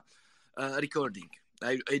again. Recording.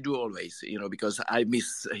 I do always, because I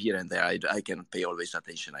miss here and there. I can pay always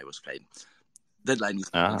attention. I was playing. Deadline is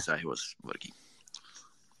coming, so I was working.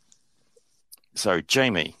 So,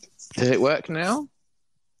 Jamie. Does it work now?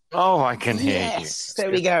 Oh, I can hear you. Yes, there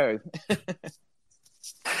we go.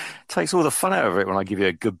 Takes all the fun out of it when I give you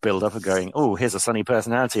a good build-up of going, oh, here's a sunny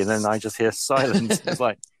personality, and then I just hear silence. It's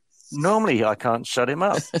like, normally I can't shut him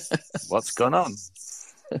up. What's gone on?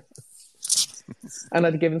 And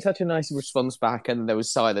I'd given such a nice response back, and there was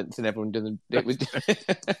silence, and everyone did it. Was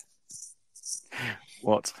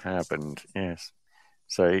what happened? Yes.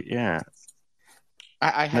 So yeah,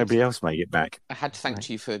 nobody else made it back. I had to thank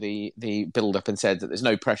you for the build up and said that there's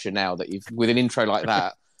no pressure now that you've with an intro like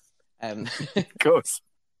that. Of course.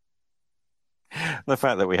 The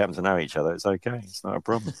fact that we happen to know each other, it's okay. It's not a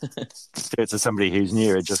problem. Do it to somebody who's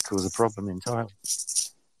new, it just causes a problem entirely.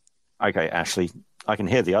 Okay, Ashley, I can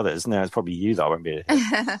hear the others. Now it's probably you that I won't be able to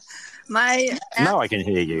hear. Now I can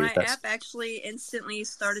hear you. My app actually instantly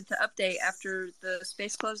started to update after the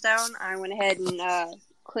space closed down. I went ahead and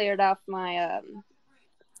cleared off my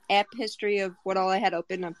app history of what all I had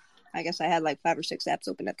open. I guess I had like 5 or 6 apps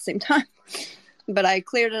open at the same time. But I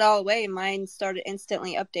cleared it all away, and mine started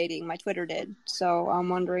instantly updating. My Twitter did. So I'm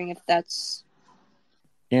wondering if that's...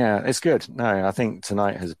 Yeah, it's good. No, I think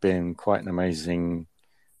tonight has been quite an amazing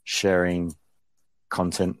sharing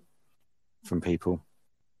content from people.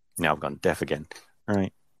 Now I've gone deaf again. All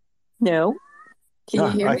right. No. Can you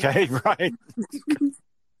hear me? Okay, right.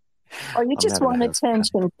 Oh, you just want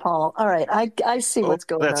attention, Paul. All right, I see what's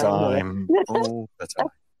going on. All the time.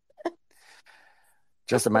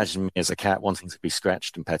 Just imagine me as a cat wanting to be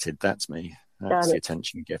scratched and petted. That's me. That's the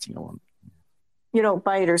attention getting I want. You don't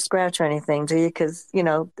bite or scratch or anything, do you? Because,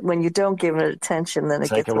 when you don't give it attention, then it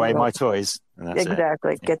Take gets away my toys. And that's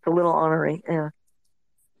exactly. It gets a little ornery. Yeah.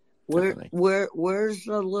 Where's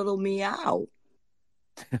the little meow?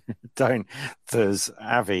 Don't. There's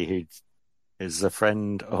Avi, who is a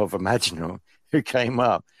friend of Imaginal, who came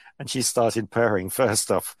up and she started purring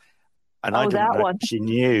first off. And I didn't know she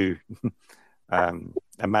knew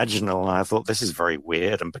Imaginal. And I thought, this is very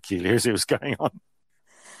weird and peculiar as it was going on.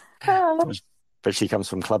 But she comes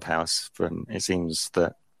from Clubhouse. It seems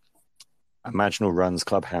that Imaginal runs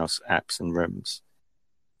Clubhouse apps and rooms.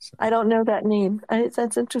 So, I don't know that name.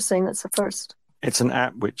 That's interesting. That's the first. It's an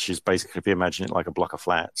app which is basically, if you imagine it like a block of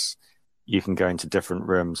flats, you can go into different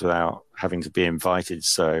rooms without having to be invited.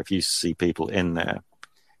 So if you see people in there,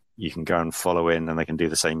 you can go and follow in, and they can do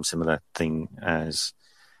the same similar thing as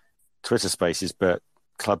Twitter Spaces. But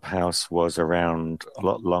Clubhouse was around a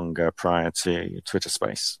lot longer prior to Twitter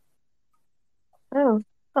Space. Oh,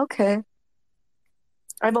 okay.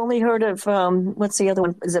 I've only heard of what's the other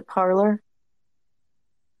one? Is it Parler?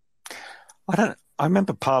 I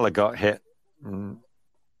remember Parler got hit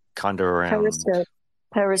kind of around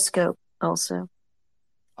Periscope also.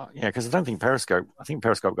 Yeah, because I think Periscope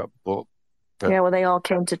got bought. Yeah, well, they all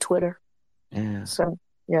came to Twitter. Yeah. So,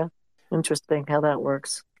 yeah, interesting how that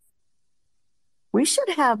works. We should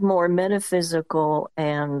have more metaphysical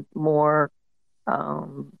and more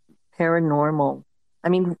paranormal. I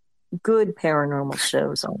mean, good paranormal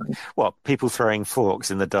shows on. What, people throwing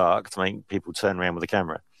forks in the dark to make people turn around with the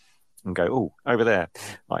camera and go, oh, over there,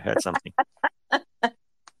 I heard something.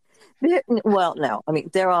 Well, no, I mean,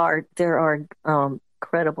 there are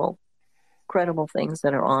credible things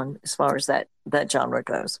that are on as far as that genre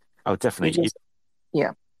goes. Oh, definitely.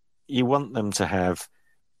 Yeah. You want them to have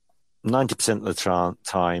 90% of the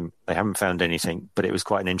time they haven't found anything, but it was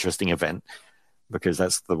quite an interesting event, because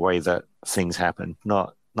that's the way that things happen.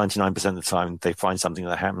 Not 99% of the time they find something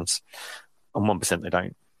that happens, and 1% they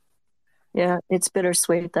don't. Yeah, it's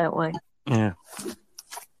bittersweet that way. Yeah.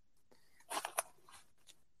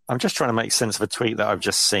 I'm just trying to make sense of a tweet that I've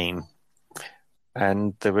just seen.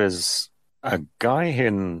 And there was a guy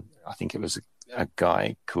I think it was a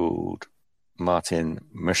guy called Martin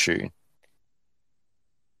Mushu.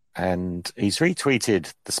 and he's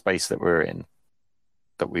retweeted the space that we're in,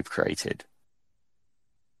 that we've created.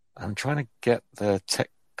 I'm trying to get the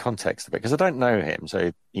context of it because I don't know him,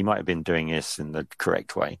 so he might have been doing this in the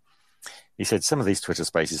correct way. He said some of these Twitter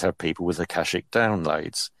spaces have people with Akashic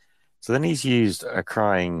downloads. So then he's used a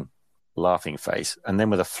crying, laughing face, and then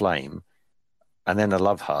with a flame, and then a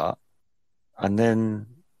love heart, and then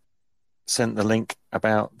sent the link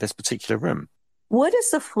about this particular room. What does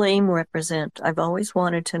the flame represent? I've always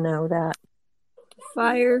wanted to know that.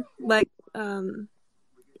 Fire, like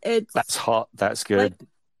it's That's hot. That's good. like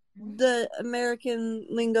the American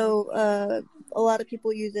lingo. A lot of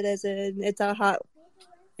people use it as it's a hot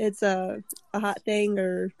thing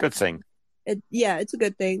or Good thing. It's a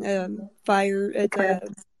good thing. Fire. It's Okay.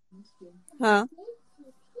 Huh?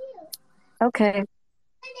 Okay,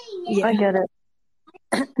 Yeah. I get it.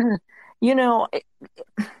 You know,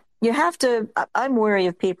 you have to. I'm wary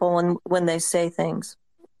of people when they say things.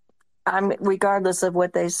 Regardless of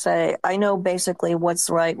what they say. I know basically what's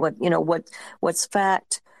right, what's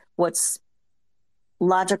fact, what's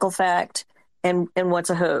logical fact, and what's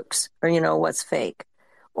a hoax, or what's fake,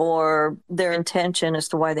 or their intention as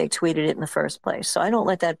to why they tweeted it in the first place. So I don't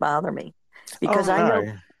let that bother me because I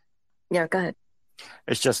know. Yeah, go ahead.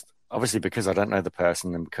 It's just obviously because I don't know the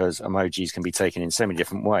person and because emojis can be taken in so many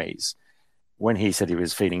different ways. When he said he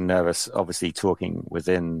was feeling nervous, obviously talking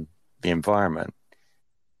within the environment.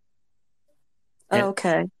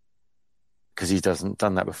 Okay. Because he hasn't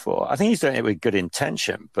done that before. I think he's doing it with good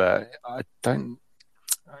intention, but I don't.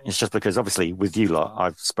 It's just because obviously with you lot,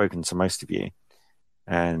 I've spoken to most of you,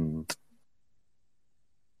 and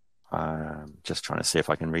I'm just trying to see if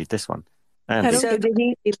I can read this one. Andy. So did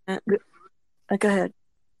he? Go ahead.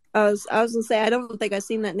 I was gonna say I don't think I've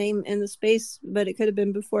seen that name in the space, but it could have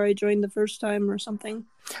been before I joined the first time or something.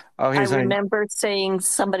 Oh, I remember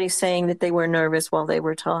somebody saying that they were nervous while they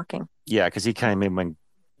were talking. Yeah, because he came in when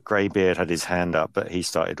Greybeard had his hand up, but he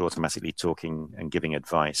started automatically talking and giving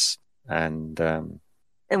advice. And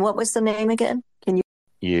what was the name again? Can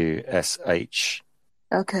you? USH.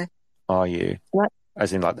 Okay. RU. What?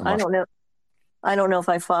 As in like the. I don't know. I don't know if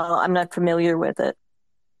I follow. I'm not familiar with it.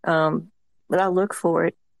 But I'll look for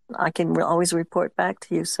it. I can always report back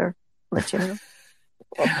to you, sir. Let you know.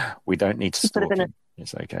 We don't need to stalk him.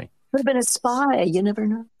 It's okay. Could have been a spy. You never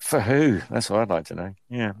know. For who? That's what I'd like to know.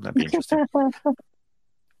 Yeah, that'd be interesting.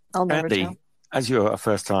 I'll never Andy, tell. as you're a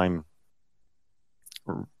first-time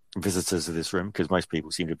visitors of this room, because most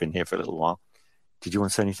people seem to have been here for a little while, did you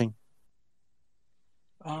want to say anything?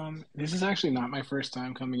 This is actually not my first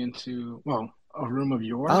time coming into, a room of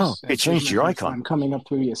yours. Oh, you changed your icon. I'm coming up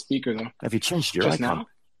to be a speaker, though. Have you changed your Just icon? now?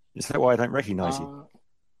 Is that why I don't recognize you?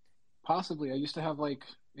 Possibly. I used to have,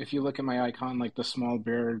 if you look at my icon, the small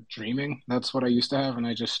bear dreaming. That's what I used to have, and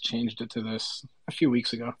I just changed it to this a few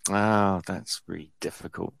weeks ago. Oh, that's really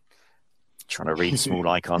difficult. Trying to read small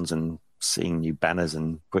icons and seeing new banners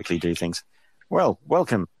and quickly do things. Well,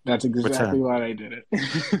 welcome. That's exactly Return. why I did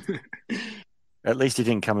it. At least he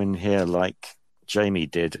didn't come in here like Jamie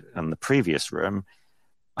did in the previous room.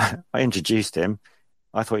 I introduced him.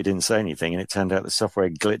 I thought he didn't say anything, and it turned out the software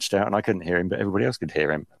glitched out and I couldn't hear him, but everybody else could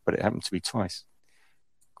hear him. But it happened to be twice.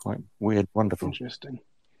 Quite weird, wonderful. Interesting.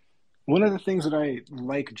 One of the things that I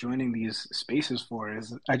like joining these spaces for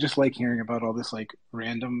is I just like hearing about all this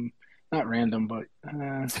random, not random, but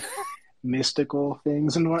mystical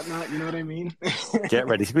things and whatnot. You know what I mean? Get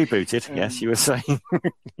ready to be booted. Yes, you were saying.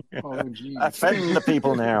 Oh, geez. Offend the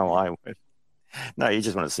people now, I would. No, you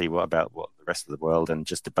just want to see what the rest of the world and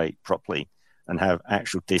just debate properly and have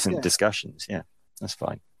actual decent discussions. Yeah, that's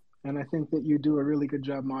fine. And I think that you do a really good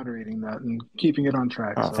job moderating that and keeping it on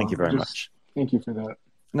track. Oh, thank you very much. Thank you for that.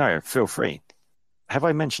 No, feel free. Have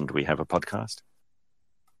I mentioned we have a podcast?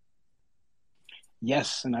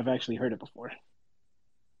 Yes, and I've actually heard it before.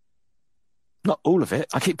 Not all of it.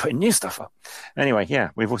 I keep putting new stuff up. Anyway,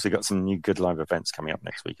 yeah, we've also got some new good live events coming up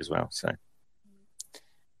next week as well. So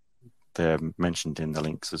they're mentioned in the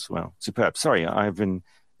links as well. Superb. Sorry, I've been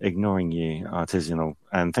ignoring you, Artisanal,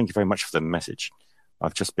 and thank you very much for the message.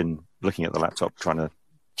 I've just been looking at the laptop trying to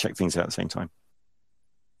check things out at the same time.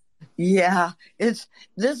 Yeah, it's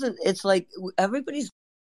like everybody's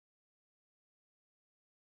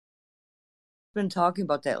been talking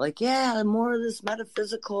about that, more of this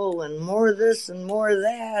metaphysical and more of this and more of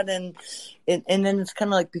that, and then it's kind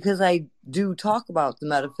of like, because I do talk about the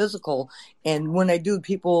metaphysical, and when I do,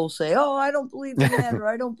 people say, oh, I don't believe in that, or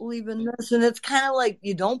I don't believe in this, and it's kind of like,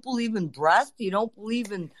 you don't believe in breath, you don't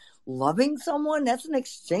believe in loving someone, that's an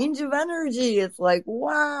exchange of energy. It's like,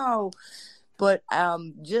 wow. But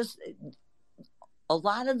just a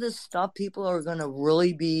lot of this stuff people are going to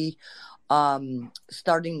really be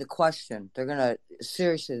starting to question. They're going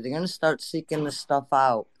to start seeking this stuff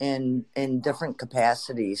out in different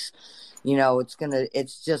capacities.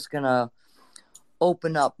 It's just going to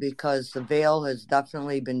open up, because the veil has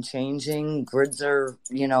definitely been changing. Grids are,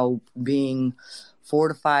 being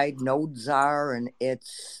fortified, nodes are, and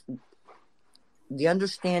the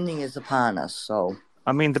understanding is upon us. So,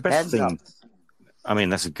 I mean, the best heads thing, up. I mean,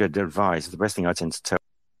 that's a good advice. The best thing I tend to tell.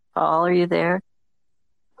 Paul, are you there?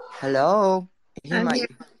 Hello. I'm here.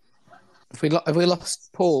 Have we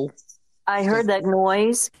lost Paul? I heard that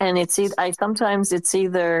noise, and sometimes it's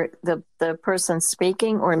either the person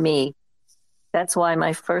speaking or me. That's why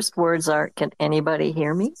my first words are, "Can anybody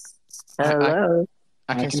hear me?" Hello.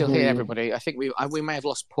 I can still hear everybody. I think we may have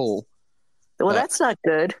lost Paul. Well, that's not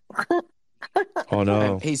good. Oh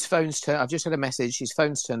no. His phone's turned. I've just had a message. His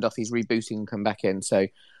phone's turned off. He's rebooting and come back in. So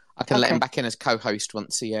I can let him back in as co-host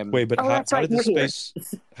once he. Wait, but how did the space?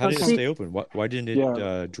 How did it stay open? Why didn't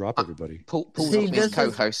it drop everybody? Paul's his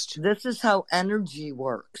co-host. This is how energy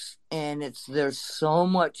works, and there's so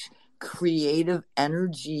much creative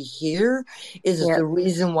energy here. Is the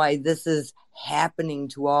reason why this is happening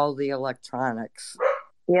to all the electronics.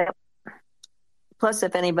 Yep. Plus,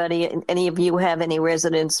 if any of you have any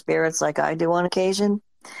resident spirits like I do on occasion,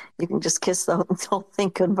 you can just kiss the whole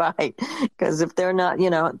thing goodbye. Because if they're not,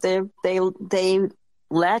 they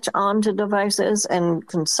latch onto devices and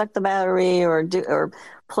can suck the battery or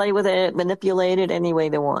play with it, manipulate it any way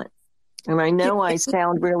they want. And I know I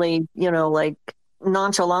sound really, like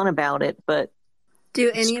nonchalant about it, but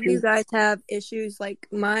do any of you guys have issues like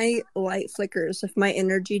my light flickers if my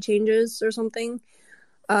energy changes or something?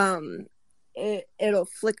 It'll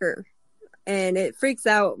flicker, and it freaks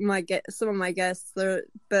out some of my guests. But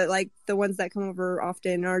like the ones that come over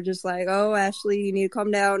often are just like, "Oh, Ashley, you need to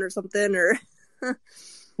calm down" or something. Or do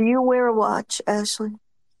you wear a watch, Ashley?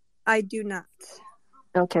 I do not.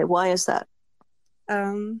 Okay, why is that?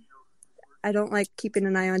 I don't like keeping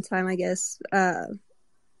an eye on time, I guess. The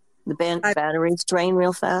batteries drain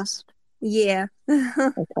real fast? Yeah.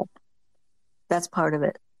 Okay. That's part of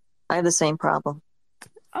it. I have the same problem.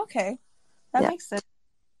 Okay. That makes sense.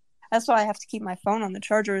 That's why I have to keep my phone on the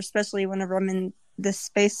charger, especially whenever I'm in this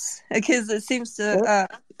space, because it seems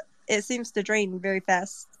to drain very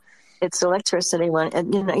fast. It's electricity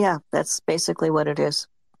that's basically what it is.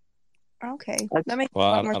 Okay.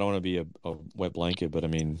 Well, I don't want to be a wet blanket, but I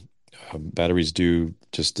mean, batteries do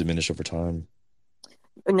just diminish over time.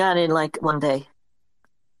 Not in like one day.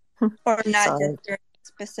 Or not just during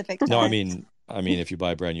specific time. No, I mean, if you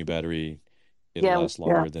buy a brand new battery, it'll last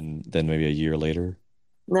longer than maybe a year later.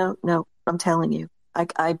 No, I'm telling you.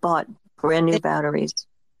 I bought brand new batteries,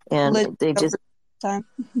 and they just time.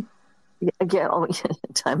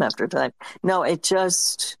 Time after time. No, I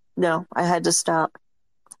had to stop.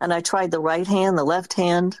 And I tried the right hand, the left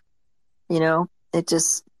hand, I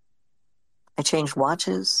changed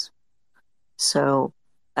watches. So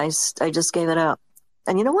I just gave it up.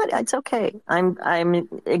 And you know what? It's okay. I'm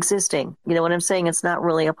existing. You know what I'm saying? It's not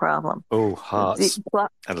really a problem. Oh, hearts,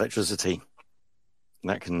 electricity.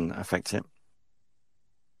 That can affect it.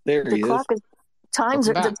 The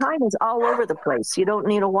time is all over the place. You don't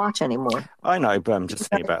need a watch anymore. I know, but I'm just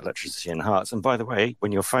thinking about electricity and hearts. And by the way,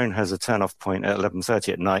 when your phone has a turn-off point at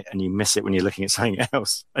 11:30 at night and you miss it when you're looking at something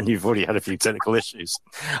else and you've already had a few technical issues,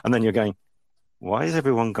 and then you're going, why has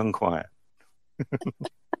everyone gone quiet?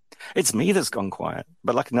 It's me that's gone quiet.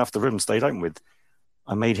 But lucky enough, the room stayed open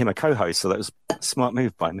I made him a co-host, so that was a smart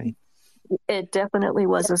move by me. It definitely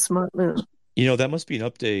was a smart move. That must be an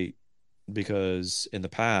update, because in the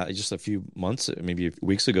past, just a few months, maybe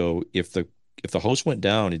weeks ago, if the host went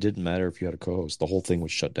down, it didn't matter if you had a co-host. The whole thing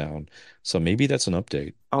was shut down. So maybe that's an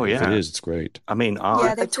update. Oh, If it is, it's great. I mean,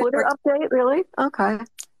 a Twitter update, really? Okay.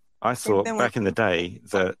 I thought back in the day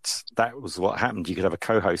that was what happened. You could have a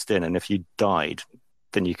co-host in, and if you died,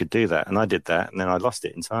 then you could do that. And I did that, and then I lost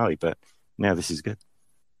it entirely. But now this is good.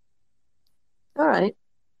 All right.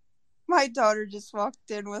 My daughter just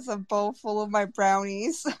walked in with a bowl full of my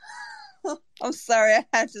brownies. I'm sorry, I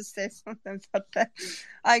had to say something about that.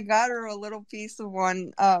 I got her a little piece of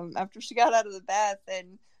one after she got out of the bath,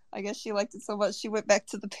 and I guess she liked it so much she went back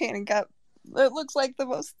to the pan and got it looks like the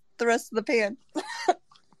rest of the pan.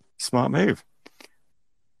 Smart move.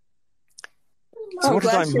 So what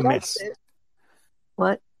did I miss?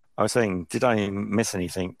 What? I was saying, did I miss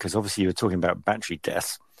anything? Because obviously you were talking about battery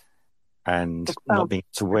death and not being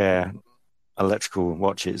able to wear electrical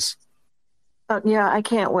watches. Yeah, I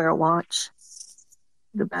can't wear a watch.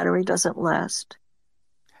 The battery doesn't last.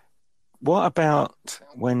 What about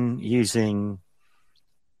when using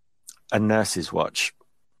a nurse's watch?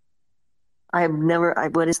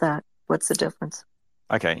 What is that? What's the difference?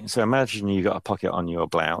 Okay, so imagine you got a pocket on your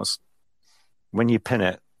blouse. When you pin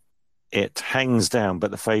it, it hangs down,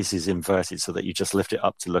 but the face is inverted so that you just lift it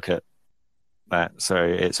up to look at that. So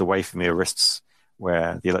it's away from your wrists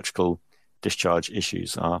where the electrical discharge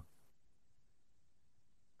issues are.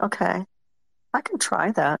 Okay. I can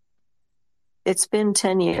try that. It's been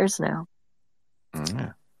 10 years now.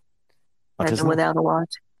 Yeah. And without a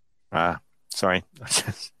watch. Sorry. I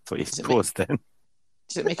just thought you paused then.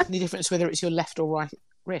 Does it make any difference whether it's your left or right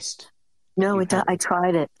wrist? No, I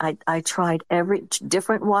tried it. I tried every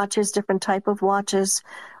different watches, different type of watches.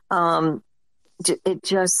 It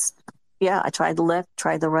just, I tried the left,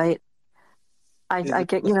 tried the right. I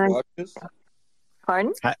get, watches?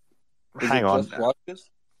 Pardon? Hang on. Watches?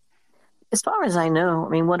 As far as I know, I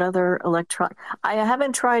mean, what other electronic? I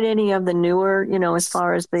haven't tried any of the newer, as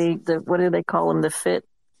far as the what do they call them? The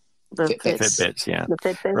Fitbits, yeah. The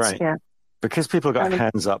Fitbits, right. yeah. Because people got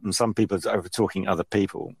hands up and some people are over talking other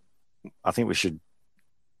people, I think we should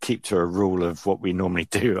keep to a rule of what we normally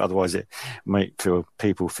do. Otherwise, it might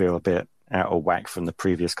people feel a bit out of whack from the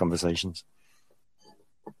previous conversations.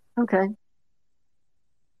 Okay.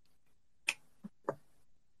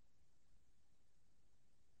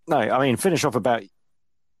 No, I mean, finish off about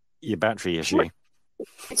your battery issue.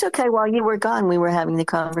 It's okay. While you were gone, we were having the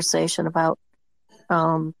conversation about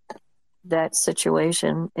that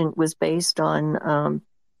situation. It was based on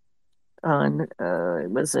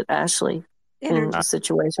was it Ashley in the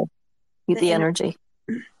situation? The energy.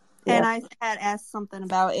 And I had asked something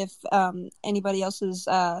about if anybody else has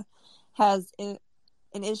an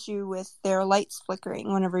issue with their lights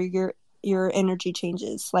flickering whenever your energy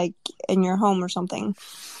changes, like in your home or something,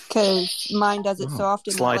 because mine does it so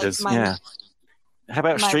often. Sliders, like yeah. How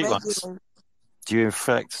about street lights? regular... Do you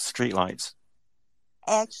affect street lights?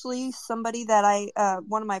 Actually, somebody that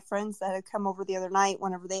one of my friends that had come over the other night,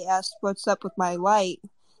 whenever they asked what's up with my light,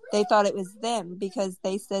 they thought it was them because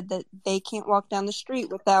they said that they can't walk down the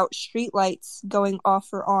street without street lights going off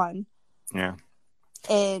or on. Yeah.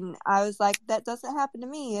 And I was like, that doesn't happen to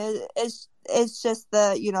me. It's just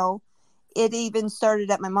it even started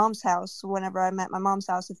at my mom's house. Whenever I'm at my mom's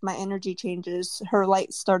house, if my energy changes, her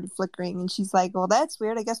lights started flickering. And she's like, well, that's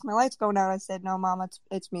weird. I guess my light's going out. I said, no, Mom,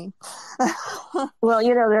 it's me. Well,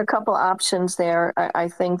 there are a couple options there. I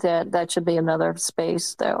think that should be another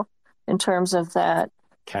space, though, in terms of that.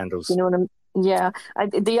 Candles. You know what Yeah.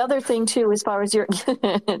 The other thing, too, as far as your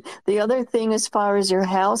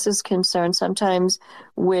house is concerned, sometimes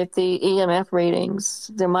with the EMF readings,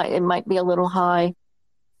 it might be a little high.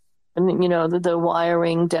 And, the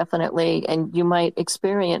wiring definitely, and you might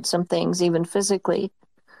experience some things even physically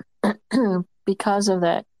because of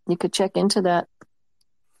that. You could check into that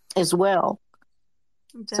as well.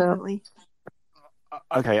 Definitely.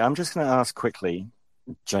 Okay, I'm just going to ask quickly,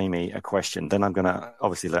 Jamie, a question. Then I'm going to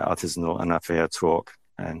obviously let Artisanal and Afia talk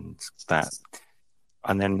and that.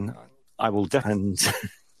 And then I will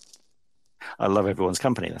I love everyone's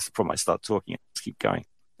company. That's the problem. I start talking. Let's keep going.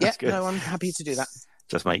 That's good. No, I'm happy to do that.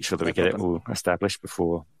 Just make sure that we get it all established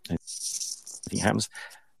before anything happens.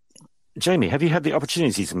 Jamie, have you had the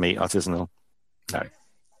opportunity to meet Artisanal? No.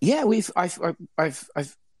 Yeah, I've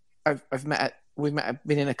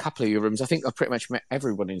been in a couple of your rooms. I think I've pretty much met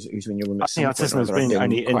everyone who's in your room. I think Artisanal's been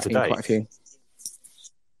only in today. Quite a few.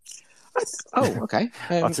 Oh, okay.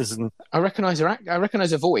 Artisan. I recognise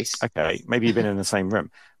her voice. Okay, maybe you've been in the same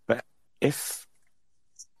room, but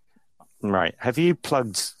have you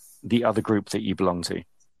plugged the other group that you belong to?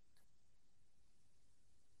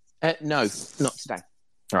 No, not today.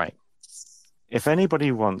 Right. If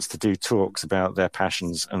anybody wants to do talks about their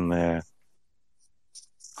passions and their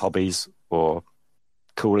hobbies or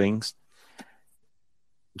callings,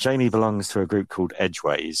 Jamie belongs to a group called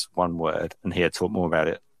Edgeways, one word, and he'll talk more about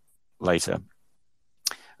it later.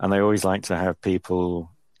 And they always like to have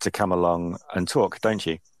people to come along and talk, don't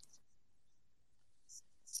you,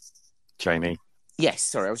 Jamie? Yes,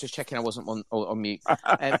 sorry, I was just checking I wasn't on mute.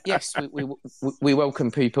 Yes, we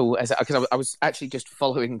welcome people because I was actually just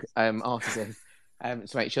following Artisan to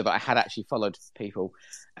make sure that I had actually followed people.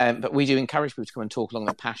 But we do encourage people to come and talk along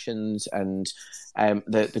their passions, and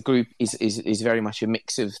the group is very much a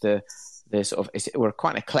mix of the sort of. We're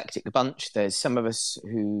quite an eclectic bunch. There's some of us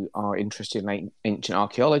who are interested in ancient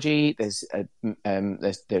archaeology. There's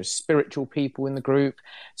spiritual people in the group.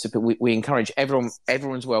 So, but we encourage everyone.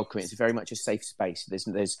 Everyone's welcome. It's very much a safe space.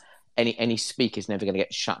 There's any speaker's never going to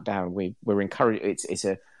get shut down. We're encouraged.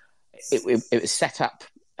 It was set up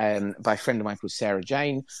by a friend of mine called Sarah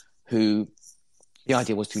Jane, who the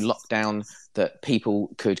idea was to lock down that people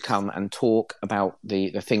could come and talk about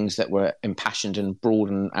the things that were impassioned and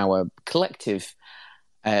broaden our collective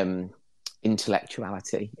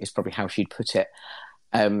intellectuality, is probably how she'd put it.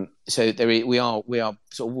 So we are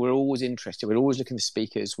sort of, we're always interested. We're always looking for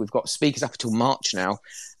speakers. We've got speakers up until March now,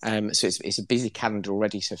 so it's a busy calendar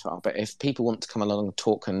already so far. But if people want to come along and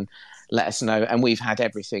talk, and let us know. And we've had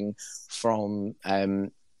everything from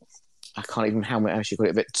I can't even how she put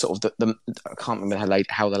it, but sort of the I can't remember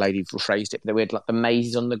how the lady phrased it. But we had like the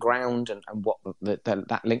mazes on the ground and what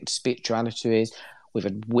that link to spirituality is. We've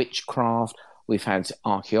had witchcraft. We've had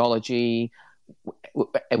archaeology.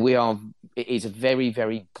 It is a very,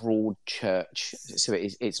 very broad church, so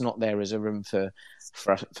it's not there as a room for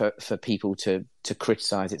people to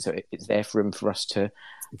criticize it. So it's there for room for us to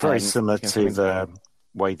very similar to the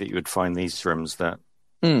way that you would find these rooms that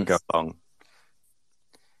go along.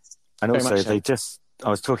 And Very also, so. I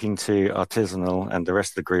was talking to Artisanal and the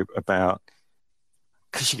rest of the group about,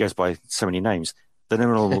 because she goes by so many names, the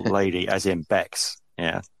Liminal Lady, as in Bex,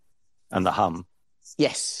 yeah, and the Hum.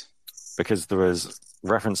 Yes. Because there was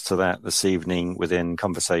reference to that this evening within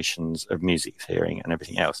conversations of music theory and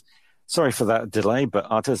everything else. Sorry for that delay, but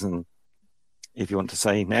Artisan, if you want to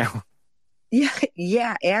say now.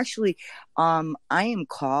 Yeah. Actually, I am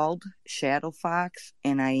called Shadow Fox,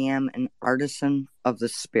 and I am an artisan of the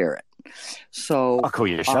spirit. So I'll call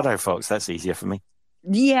you Shadow Fox. That's easier for me.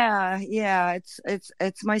 Yeah.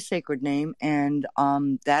 It's my sacred name, and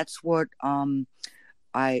that's what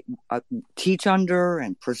I teach under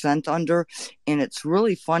and present under. And it's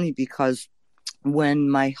really funny because when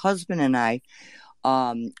my husband and I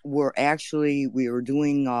we were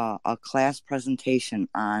doing a class presentation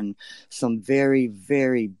on some very,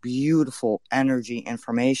 very beautiful energy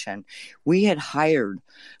information. We had hired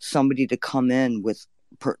somebody to come in with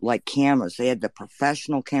like cameras. They had the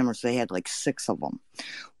professional cameras. They had like 6 of them.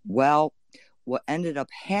 Well, what ended up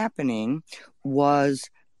happening was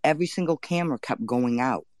every single camera kept going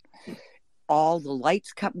out. All the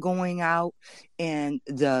lights kept going out, and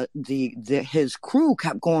his crew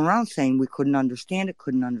kept going around saying we couldn't understand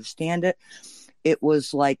it. It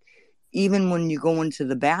was like, even when you go into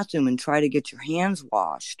the bathroom and try to get your hands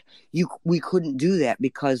washed, we couldn't do that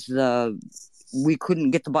because we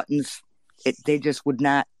couldn't get the buttons. They just would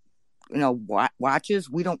not, watches,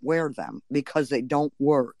 we don't wear them because they don't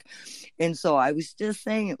work. And so I was just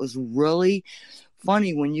saying, it was really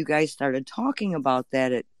funny when you guys started talking about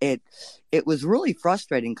that. It was really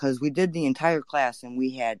frustrating because we did the entire class and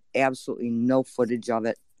we had absolutely no footage of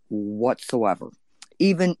it whatsoever.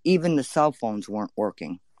 Even the cell phones weren't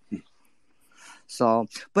working. So,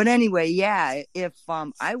 but anyway, yeah, if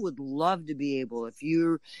I would love to be able, if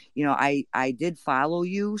you're, I did follow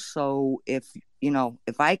you. So if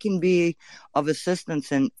I can be of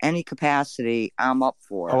assistance in any capacity, I'm up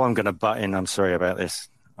for it. Oh, I'm going to butt in. I'm sorry about this.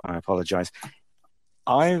 I apologize.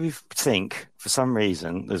 I think for some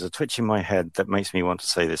reason there's a twitch in my head that makes me want to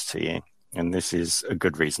say this to you. And this is a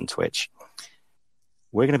good reason twitch.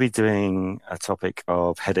 We're going to be doing a topic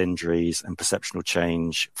of head injuries and perceptual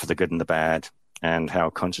change for the good and the bad, and how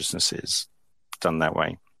consciousness is done that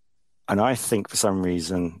way. And I think for some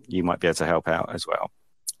reason you might be able to help out as well.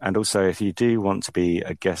 And also, if you do want to be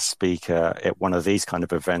a guest speaker at one of these kind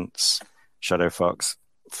of events, Shadow Fox,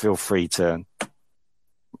 feel free to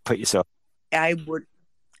put yourself.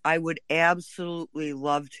 I would absolutely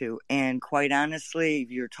love to. And quite honestly,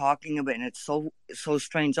 you're talking about, and it's so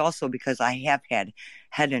strange also because I have had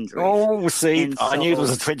head injuries. Oh, see, I knew there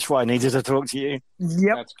was a twitch why I needed to talk to you.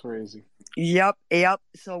 Yep. That's crazy. Yep.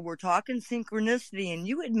 So we're talking synchronicity, and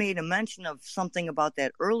you had made a mention of something about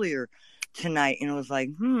that earlier tonight, and it was like,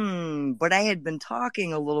 but I had been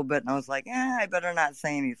talking a little bit, and I was like, I better not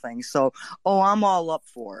say anything. So, I'm all up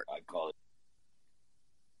for it. I call it.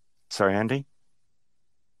 Sorry, Andy?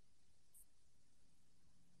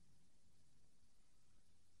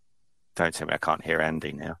 Don't tell me I can't hear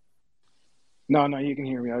Andy now. No, you can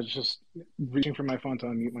hear me. I was just reaching for my phone to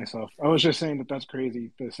unmute myself. I was just saying that's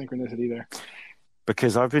crazy, the synchronicity there.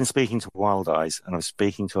 Because I've been speaking to Wild Eyes, and I'm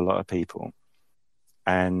speaking to a lot of people.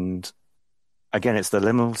 And again, it's the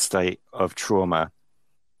liminal state of trauma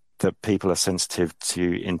that people are sensitive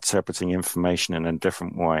to interpreting information in a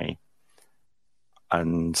different way.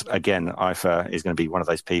 And again, IFA is going to be one of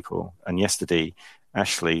those people. And yesterday,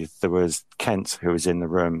 Ashley, there was Kent who was in the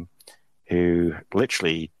room, who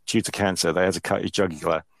literally, due to cancer, they had to cut his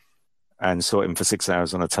jugular and saw him for 6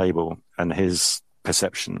 hours on a table, and his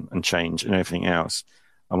perception and change and everything else.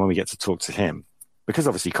 And when we get to talk to him, because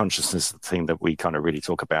obviously consciousness is the thing that we kind of really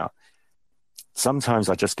talk about, sometimes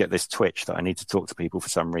I just get this twitch that I need to talk to people for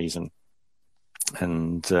some reason.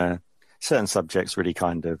 And certain subjects really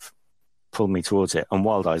kind of pulled me towards it. And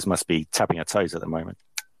Wild Eyes must be tapping her toes at the moment.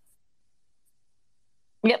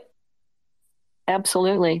 Yep,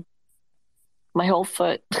 absolutely. My whole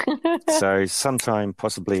foot. So sometime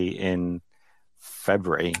possibly in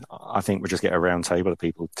February, I think we'll just get a round table of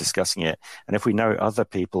people discussing it. And if we know other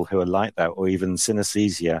people who are like that, or even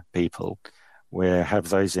synesthesia people, we'll have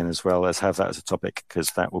those in as well, as have that as a topic,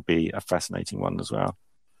 because that will be a fascinating one as well.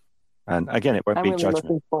 And again, it won't be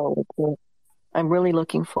judgment. I'm really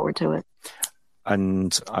looking forward to it.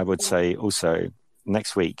 And I would say also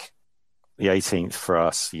next week, the 18th for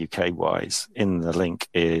us, UK-wise, in the link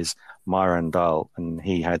is Myron Dahl, and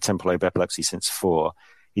he had temporal lobe epilepsy since 4.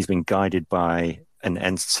 He's been guided by an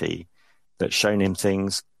entity that's shown him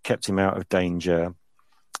things, kept him out of danger.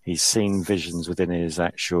 He's seen visions within his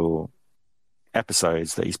actual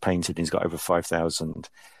episodes that he's painted. He's got over 5,000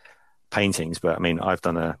 paintings, but I mean, I've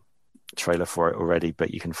done a trailer for it already,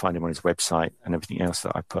 but you can find him on his website and everything else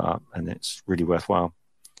that I put up, and it's really worthwhile.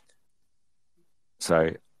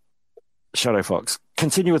 So, Shadow Fox,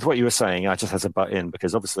 continue with what you were saying. I just had to butt in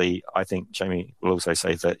because obviously I think Jamie will also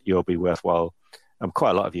say that you'll be worthwhile.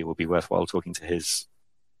 Quite a lot of you will be worthwhile talking to his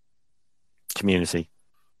community.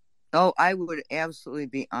 Oh, I would absolutely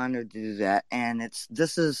be honored to do that. And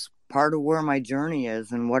this is part of where my journey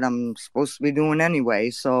is and what I'm supposed to be doing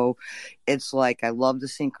anyway. So it's like, I love the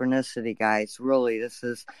synchronicity, guys. Really, this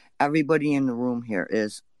is everybody in the room here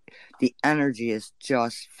is the energy is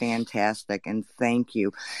just fantastic, and thank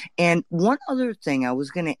you. And one other thing I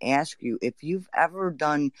was going to ask you, if you've ever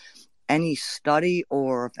done any study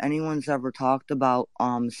or if anyone's ever talked about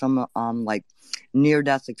some like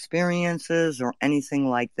near-death experiences or anything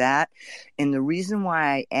like that. And the reason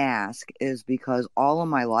why I ask is because all of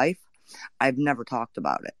my life I've never talked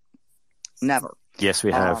about it. Never. Yes,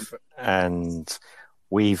 we have. And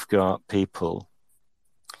we've got people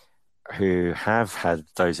who have had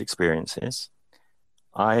those experiences.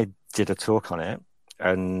 I did a talk on it,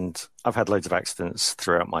 and I've had loads of accidents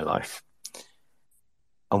throughout my life.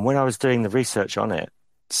 And when I was doing the research on it,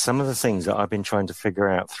 some of the things that I've been trying to figure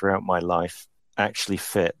out throughout my life actually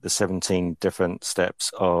fit the 17 different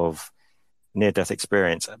steps of near-death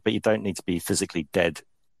experience. But you don't need to be physically dead.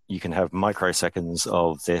 You can have microseconds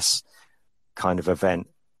of this kind of event.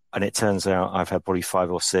 And it turns out I've had probably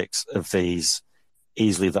 5 or 6 of these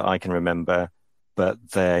easily that I can remember, but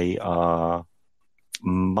they are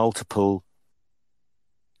multiple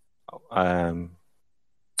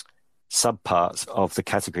subparts of the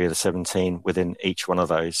category of the 17 within each one of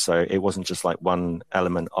those. So it wasn't just like one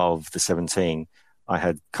element of the 17. I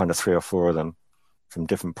had kind of 3 or 4 of them from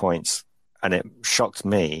different points. And it shocked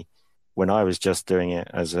me when I was just doing it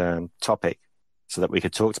as a topic so that we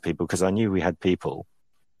could talk to people, because I knew we had people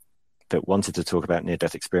that wanted to talk about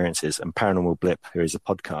near-death experiences. And Paranormal Blip, who is a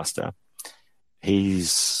podcaster,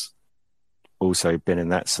 he's also been in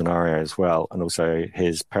that scenario as well. And also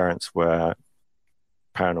his parents were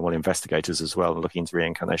paranormal investigators as well, looking into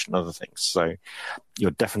reincarnation and other things. So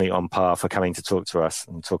you're definitely on par for coming to talk to us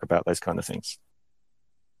and talk about those kind of things.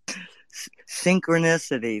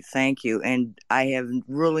 Synchronicity, thank you. And I have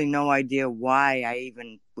really no idea why I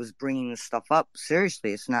even was bringing this stuff up.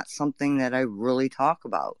 Seriously, it's not something that I really talk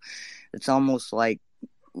about. It's almost like,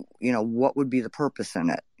 what would be the purpose in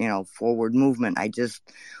it? Forward movement. I just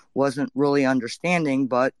wasn't really understanding,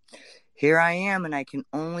 but here I am, and I can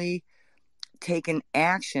only take an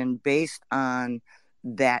action based on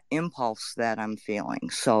that impulse that I'm feeling.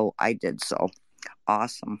 So I did so.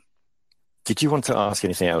 Awesome. Did you want to ask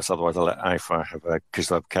anything else? Otherwise, I'll let Aifa have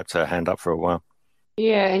because I've kept her hand up for a while.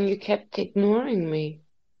 Yeah, and you kept ignoring me.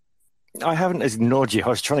 I haven't ignored you. I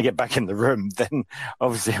was trying to get back in the room. Then,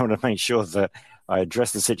 obviously, I want to make sure that I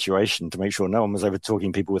address the situation to make sure no one was over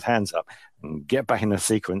talking people with hands up, and get back in the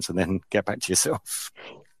sequence, and then get back to yourself.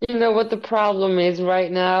 You know what the problem is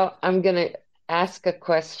right now? I'm going to ask a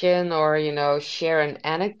question or, share an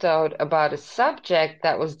anecdote about a subject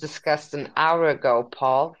that was discussed an hour ago,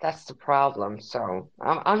 Paul. That's the problem. So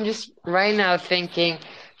I'm just right now thinking,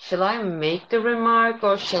 shall I make the remark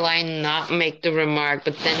or shall I not make the remark?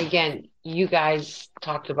 But then again, you guys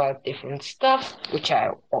talked about different stuff, which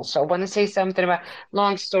I also want to say something about.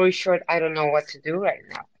 Long story short, I don't know what to do right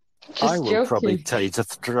now. I will probably tell you to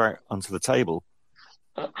throw it onto the table.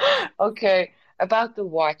 Okay, about the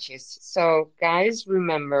watches. So, guys,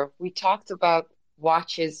 remember, we talked about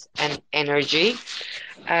watches and energy.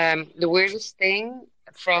 The weirdest thing,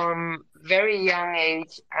 from very young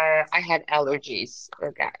age, I had allergies.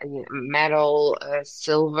 Metal,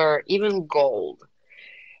 silver, even gold.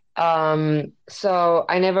 So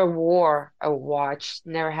I never wore a watch,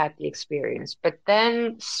 never had the experience. But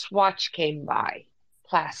then Swatch came by,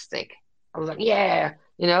 plastic. I was like, yeah,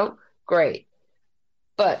 great.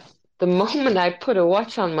 But the moment I put a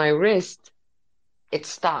watch on my wrist, it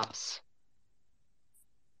stops.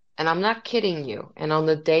 And I'm not kidding you. And on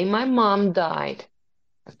the day my mom died,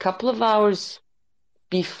 a couple of hours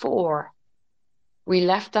before we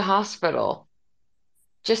left the hospital,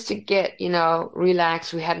 just to get,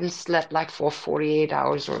 relaxed. We hadn't slept like for 48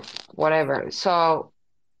 hours or whatever. So,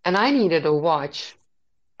 and I needed a watch.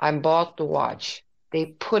 I bought the watch. They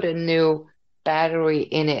put a new battery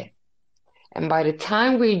in it. And by the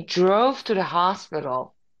time we drove to the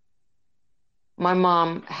hospital, my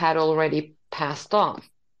mom had already passed on,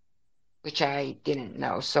 which I didn't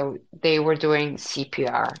know. So they were doing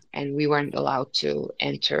CPR, and we weren't allowed to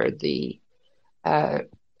enter her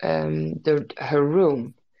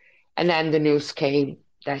room. And then the news came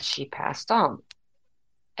that she passed on.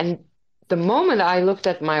 And the moment I looked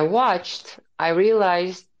at my watch, I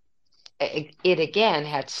realized it again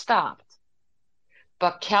had stopped.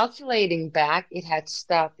 But calculating back, it had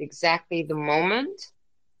stopped exactly the moment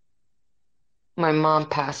my mom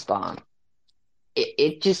passed on.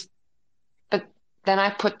 But then I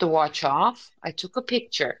put the watch off. I took a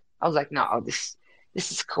picture. I was like, no, this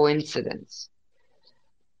is coincidence.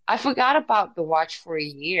 I forgot about the watch for a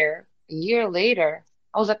year. A year later,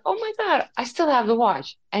 I was like, oh my God, I still have the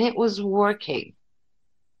watch. And it was working.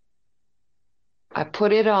 I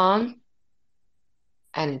put it on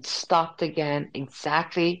and it stopped again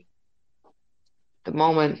exactly the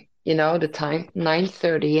moment, the time,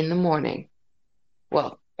 9:30 in the morning.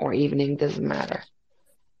 Well, or evening, doesn't matter.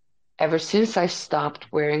 Ever since I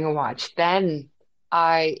stopped wearing a watch, then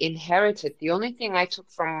I inherited. The only thing I took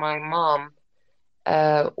from my mom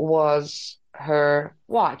was her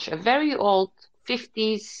watch, a very old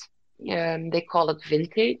 50s, they call it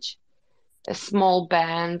vintage, a small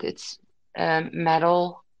band. It's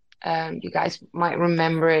metal. You guys might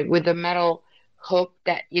remember it with a metal hook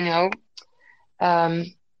that,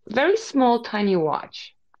 very small, tiny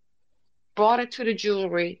watch. Brought it to the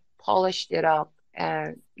jewelry, polished it up,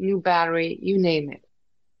 new battery, you name it.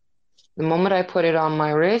 The moment I put it on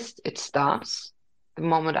my wrist, it stops. The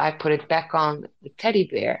moment I put it back on the teddy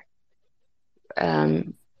bear,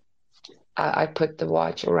 I put the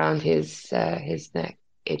watch around his neck.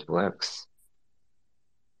 It works.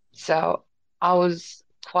 So I was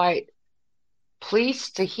quite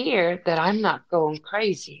pleased to hear that I'm not going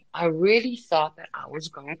crazy. I really thought that I was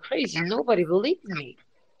going crazy. Nobody believed me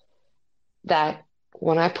that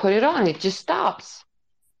when I put it on, it just stops.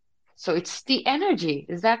 So it's the energy.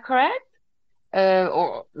 Is that correct?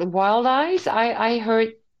 Or the wild eyes? I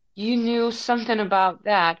heard you knew something about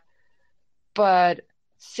that. But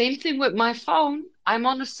same thing with my phone. I'm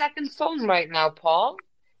on a second phone right now, Paul,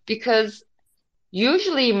 because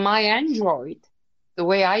usually my Android, the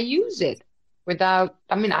way I use it,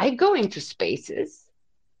 I go into spaces,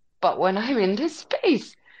 but when I'm in this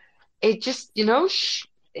space, it just,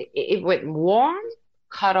 it went warm,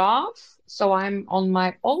 cut off. So I'm on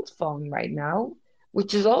my old phone right now,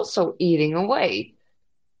 which is also eating away.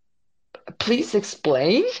 Please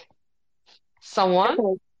explain, someone.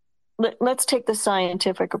 Let's take the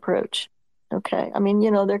scientific approach. Okay.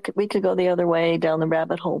 We could go the other way down the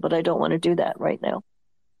rabbit hole, but I don't want to do that right now.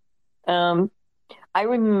 I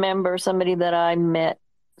remember somebody that I met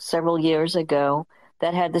several years ago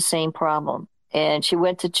that had the same problem, and she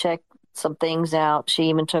went to check some things out. She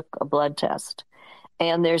even took a blood test,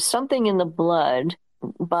 and there's something in the blood,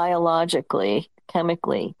 biologically,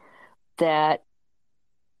 chemically, that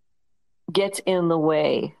gets in the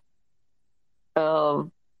way of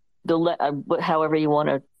however you want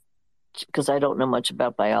to, because I don't know much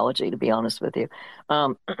about biology, to be honest with you.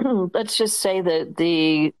 Let's just say that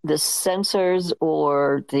the sensors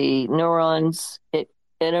or the neurons, it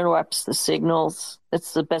interrupts the signals.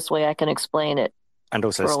 It's the best way I can explain it. And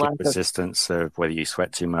also sleep resistance of whether you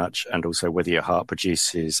sweat too much, and also whether your heart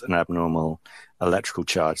produces an abnormal electrical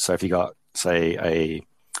charge. So if you got, say, a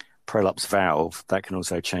prolapse valve, that can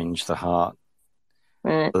also change the heart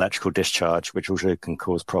electrical discharge, which also can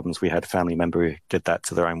cause problems. We had a family member who did that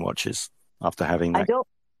to their own watches after having that.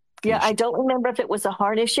 I don't remember if it was a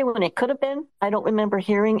heart issue, and it could have been. I don't remember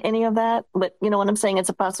hearing any of that, but you know what I'm saying? It's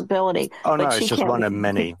a possibility. Oh, no, it's just one of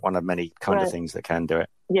many kind of things that can do it.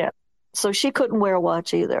 Yeah. So she couldn't wear a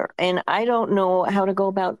watch either. And I don't know how to go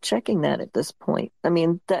about checking that at this point. I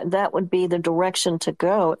mean, that would be the direction to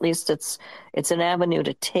go. At least it's an avenue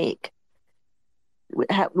to take.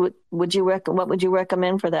 What would you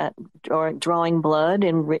recommend for that? Or drawing blood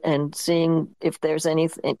and seeing if there's any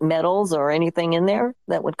metals or anything in there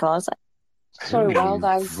that would cause it? Sorry, Wild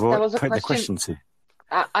Eyes. That was a question. The question to.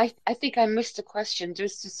 I think I missed the question.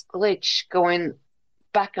 There's this glitch going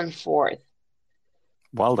back and forth.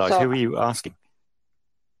 Wild eyes. Who are you asking?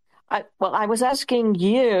 I was asking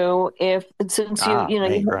you if, since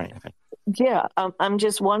right. Okay. Yeah, I'm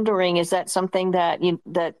just wondering, is that something that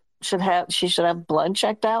she should have blood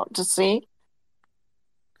checked out to see?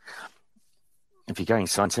 If you're going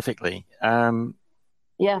scientifically,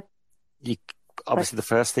 yeah, obviously the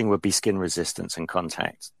first thing would be skin resistance and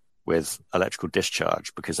contact with electrical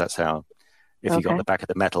discharge, because that's how, if you got the back of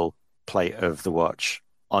the metal plate of the watch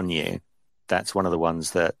on you, that's one of the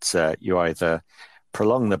ones that you either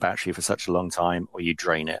prolong the battery for such a long time or you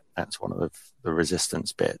drain it. That's one of the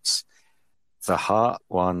resistance bits. The heart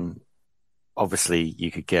one, obviously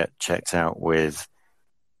you could get checked out with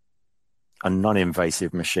a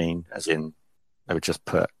non-invasive machine, as in they would just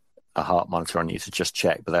put a heart monitor on you to just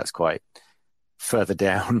check, but that's quite further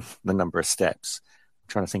down the number of steps. I'm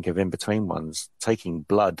trying to think of in-between ones. Taking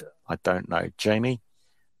blood, I don't know. Jamie?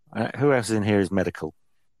 Who else in here is medical?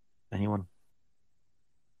 Anyone?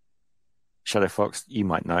 Shadow Fox, you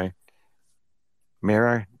might know.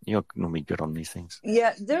 Miro, you're normally good on these things.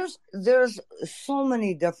 Yeah, there's so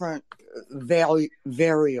many different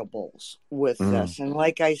variables with this, and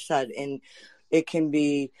like I said, and it can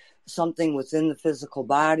be something within the physical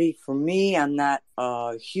body. For me, I'm not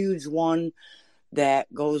a huge one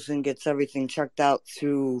that goes and gets everything checked out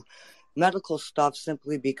through medical stuff,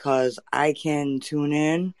 simply because I can tune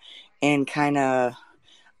in and kind of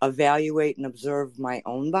evaluate and observe my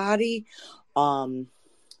own body.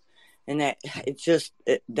 And that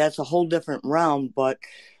that's a whole different realm. But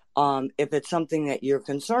if it's something that you're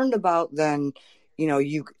concerned about, then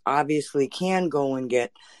you obviously can go and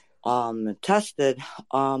get tested.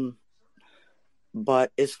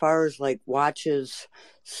 But as far as like watches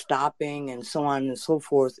stopping and so on and so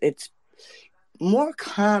forth, it's more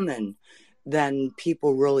common than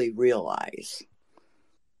people really realize.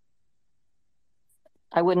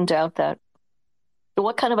 I wouldn't doubt that. So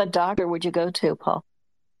what kind of a doctor would you go to, Paul?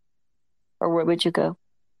 Or where would you go?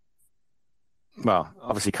 Well,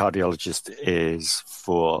 obviously cardiologist is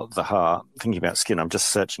for the heart. Thinking about skin, I'm just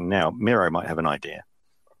searching now. Miro might have an idea.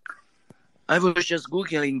 I was just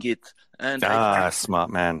Googling it. And smart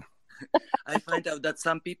man. I find out that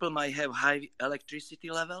some people might have high electricity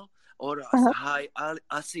level or high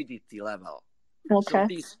acidity level.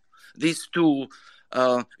 Okay. So these two,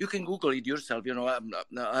 you can Google it yourself. You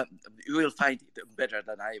will find it better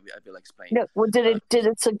than I will explain. No, well, did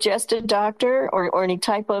it suggest a doctor or any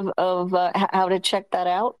type of how to check that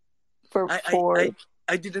out?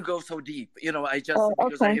 I didn't go so deep. I just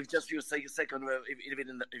because I have just used a second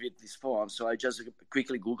even with this form, so I just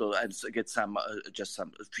quickly Google and get some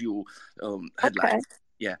few headlines. Okay.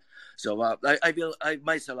 Yeah. So I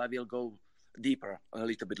will go deeper a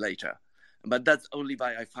little bit later. But that's only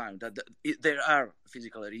why I found that there are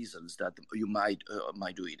physical reasons that you might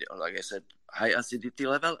do it. Or like I said, high acidity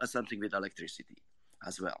level or something with electricity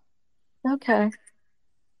as well. Okay.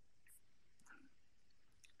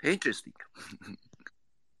 Interesting.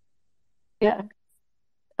 Yeah.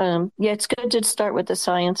 It's good to start with the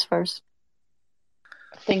science first.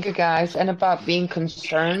 Thank you, guys. And about being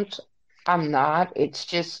concerned, I'm not. It's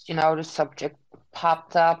just, the subject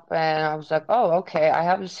popped up and I was like, oh, okay, I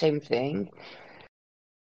have the same thing.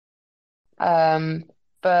 But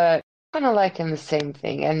kind of like in the same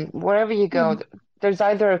thing. And wherever you go, there's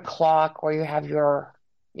either a clock or you have your,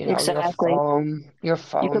 exactly. your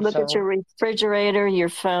phone. You can look at your refrigerator, your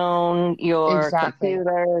phone, your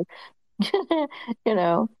computer,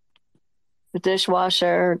 the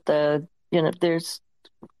dishwasher, there's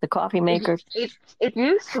the coffee maker. It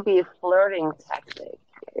used to be a flirting tactic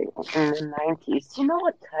in the 90s. Do you know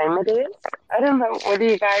what time it is? I don't know. What do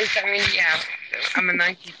you guys? I'm a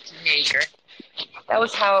 90s teenager. That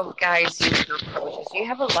was how guys used to approach us. Do you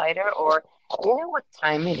have a lighter, or do you know what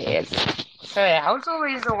time it is? So yeah, I was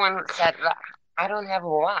always the one that said, I don't have a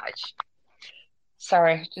watch.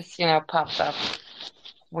 Sorry, just popped up.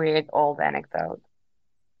 Weird old anecdote.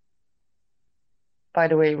 By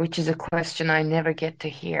the way, which is a question I never get to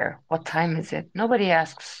hear. What time is it? Nobody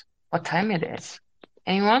asks what time it is.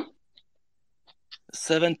 Anyone?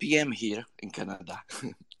 7 p.m. here in Canada.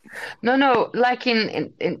 No, like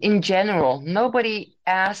in general, nobody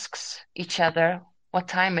asks each other what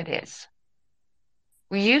time it is.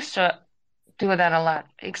 We used to do that a lot.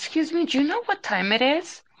 Excuse me, do you know what time it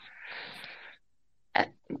is?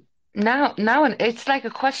 Now it's like a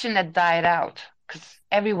question that died out because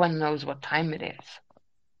everyone knows what time it is.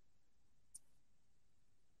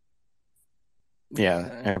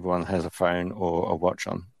 Yeah, everyone has a phone or a watch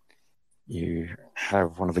on. You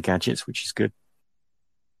have one of the gadgets, which is good.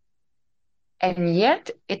 And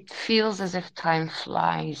yet it feels as if time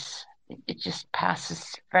flies it just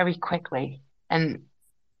passes very quickly. And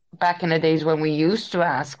back in the days when we used to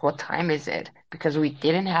ask, what time is it? Because we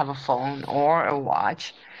didn't have a phone or a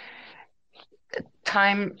watch.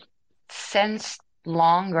 Time sensed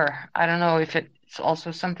longer. I don't know if it's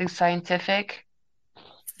also something scientific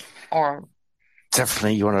or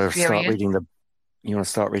Definitely, you want to start experience.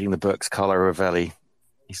 reading the books. Carlo Rovelli,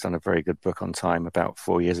 he's done a very good book on time about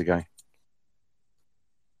 4 years ago.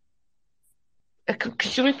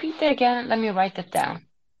 Could you repeat that again? Let me write that down.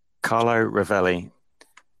 Carlo Rovelli.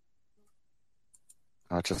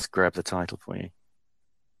 I'll just grab the title for you.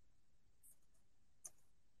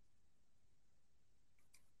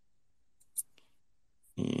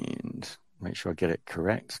 And make sure I get it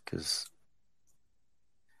correct, because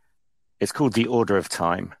it's called The Order of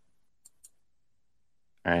Time.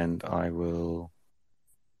 And I will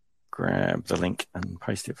grab the link and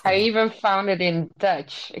paste it for I you. even found it in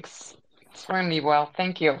Dutch extremely well.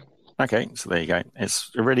 Thank you. Okay, so there you go.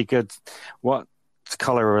 It's a really good. What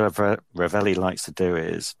Carlo Rovelli likes to do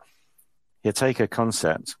is he'll take a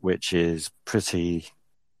concept which is pretty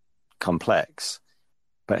complex,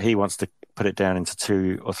 but he wants to put it down into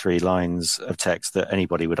 2 or 3 lines of text that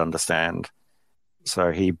anybody would understand.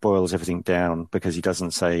 So he boils everything down, because he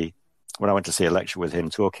doesn't say, when I went to see a lecture with him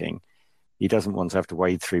talking, he doesn't want to have to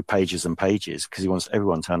wade through pages and pages, because he wants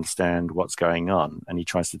everyone to understand what's going on. And he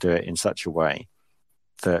tries to do it in such a way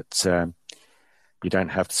that you don't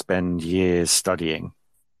have to spend years studying.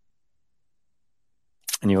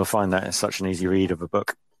 And you will find that it's such an easy read of a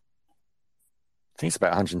book. I think it's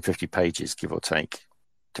about 150 pages, give or take,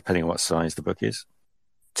 depending on what size the book is.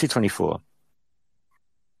 224.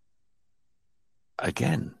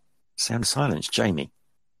 Again, sound of silence. Jamie.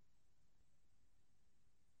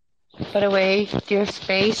 By the way, dear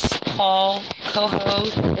Space, Paul,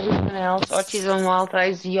 co-host, everyone else, Autism Wild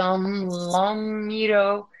Eyes, Yum,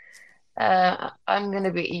 Lamiro, I'm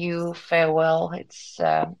gonna bid you farewell. It's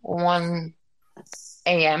 1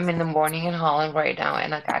 a.m. in the morning in Holland right now,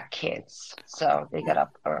 and I got kids, so they got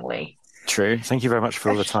up early. True. Thank you very much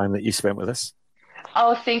for all the time that you spent with us.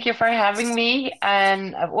 Oh, thank you for having me,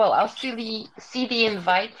 and well, I'll see the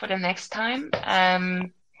invite for the next time.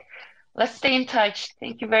 Let's stay in touch.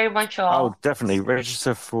 Thank you very much, all. Oh, definitely.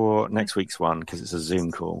 Register for next week's one, because it's a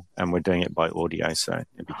Zoom call and we're doing it by audio, so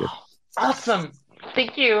it'd be good. Awesome.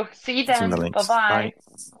 Thank you. See you It's in then. the links. Bye-bye.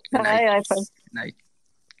 Bye. Bye. Night.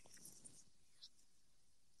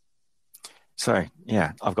 So,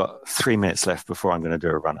 yeah, I've got 3 minutes left before I'm going to do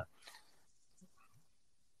a runner.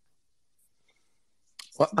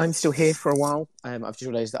 Well, I'm still here for a while. I've just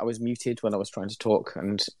realised that I was muted when I was trying to talk,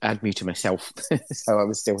 and I'd muted myself, so I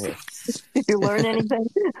was still here. Did you learn anything?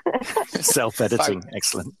 Self-editing,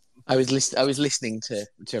 excellent. I was listening to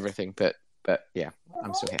everything, but yeah,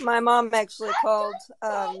 I'm still here. My mom actually called,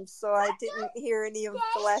 so I didn't hear any of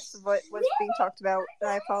the last of what was being talked about.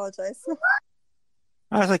 I apologize.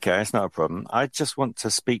 That's okay, it's not a problem. I just want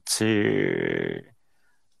to speak to,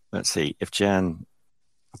 let's see, if Jan,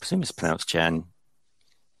 I presume it's pronounced Jan,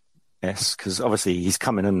 yes, because obviously he's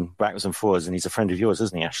coming in backwards and forwards, and he's a friend of yours,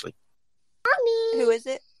 isn't he, Ashley? Who is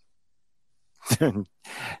it?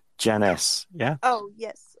 Jan S, yeah? Oh,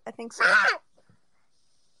 yes, I think so.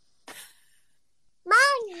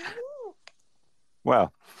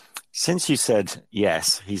 Well, since you said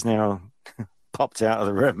yes, he's now popped out of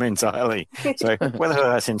the room entirely. So whether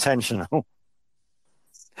that's intentional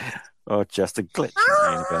or just a glitch in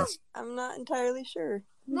the universe. I'm not entirely sure.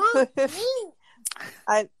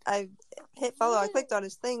 I hit follow. I clicked on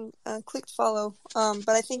his thing, clicked follow, but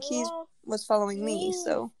I think he was following me,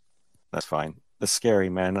 so. That's fine. The scary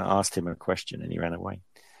man asked him a question and he ran away.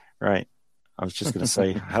 Right. I was just going to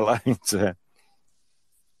say hello to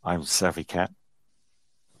I'm Savvy Cat.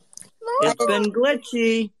 It's been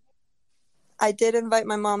glitchy. I did invite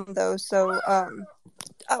my mom, though, so,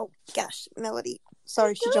 oh, gosh, Melody.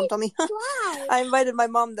 Sorry, she jumped on me. I invited my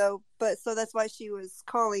mom, though, but so that's why she was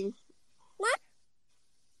calling.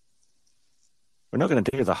 We're not going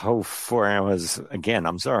to do the whole 4 hours again.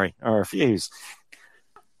 I'm sorry. I refuse.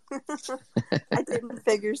 I didn't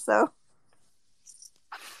figure so.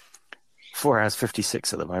 4 hours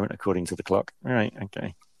 56 at the moment, according to the clock. All right,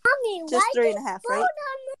 okay. Just 3.5, right?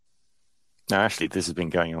 No, actually, this has been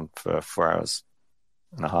going on for 4 hours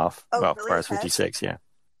and a half. Oh, well, really? 4 hours 56, yeah.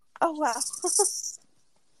 Oh, wow.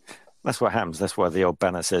 That's what happens. That's why the old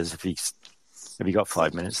banner says, have you got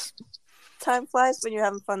 5 minutes? Time flies when you're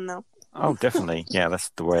having fun, though. Oh, definitely. Yeah, that's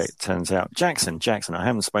the way it turns out. Jackson, I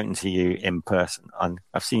haven't spoken to you in person.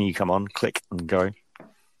 I've seen you come on, click and go.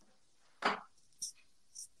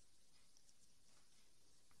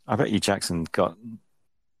 I bet you Jackson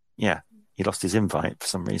he lost his invite for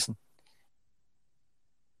some reason.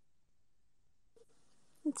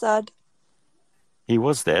 It's odd. He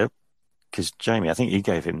was there because, Jamie, I think you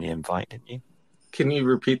gave him the invite, didn't you? Can you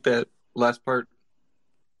repeat that last part?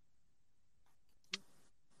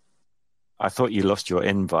 I thought you lost your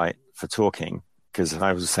invite for talking because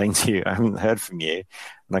I was saying to you, I haven't heard from you,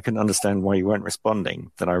 and I couldn't understand why you weren't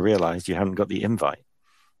responding. Then I realized you hadn't got the invite.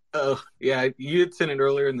 Oh, yeah, you had sent it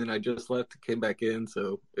earlier, and then I just left and came back in,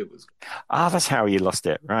 so it was... That's how you lost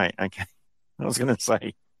it. Right, okay. I was going to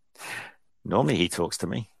say, normally he talks to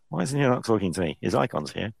me. Why isn't he not talking to me? His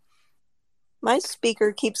icon's here. My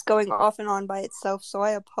speaker keeps going off and on by itself, so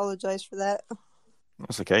I apologize for that.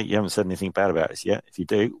 That's okay. You haven't said anything bad about us yet. If you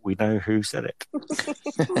do, we know who said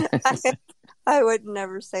it. I would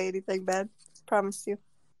never say anything bad. Promise you.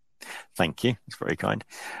 Thank you. It's very kind.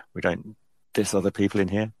 We don't diss other people in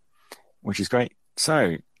here, which is great.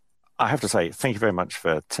 So I have to say, thank you very much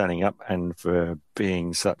for turning up and for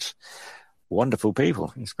being such wonderful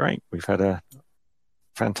people. It's great. We've had a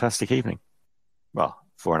fantastic evening. Well,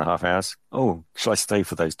 4.5 hours. Oh, shall I stay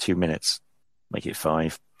for those 2 minutes? Make it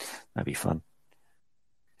 5. That'd be fun.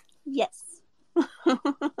 Yes.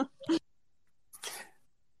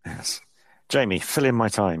 Yes. Jamie, fill in my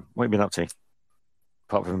time. What have you been up to?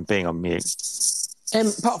 Apart from being on mute.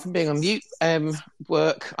 Apart from being on mute,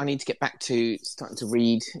 work. I need to get back to starting to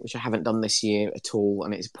read, which I haven't done this year at all.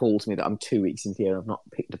 And it's appalled me that I'm 2 weeks into the year. I've not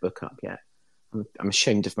picked a book up yet. I'm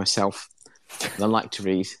ashamed of myself. And I like to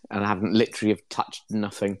read, and I haven't literally have touched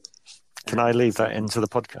nothing. Can I leave that into the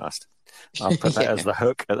podcast? I'll put that as the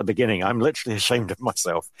hook at the beginning. I'm literally ashamed of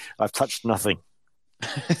myself. I've touched nothing.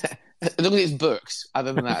 As long as it's books.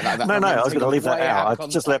 Other than that, no, I was going to leave that out.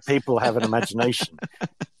 I'd just let people have an imagination.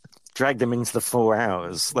 Drag them into the 4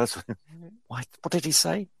 hours. That's what did he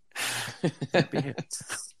say?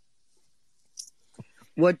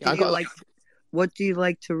 What do you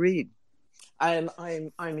like to read? I'm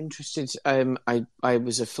interested. I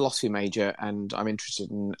was a philosophy major, and I'm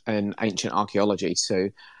interested in ancient archaeology. So,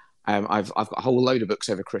 I've got a whole load of books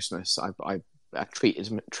over Christmas. I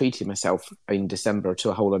treated myself in December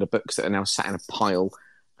to a whole load of books that are now sat in a pile,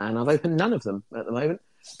 and I've opened none of them at the moment.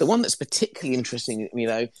 The one that's particularly interesting to me,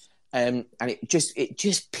 though, and it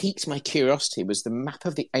just piqued my curiosity, was the map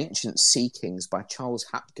of the ancient Sea Kings by Charles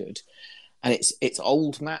Hapgood, and it's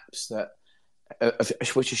old maps that.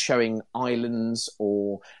 Which are showing islands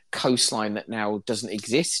or coastline that now doesn't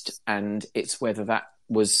exist, and it's whether that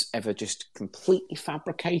was ever just completely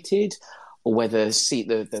fabricated, or whether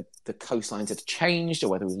the coastlines have changed, or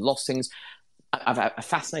whether we've lost things. I've had a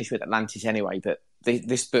fascination with Atlantis anyway, but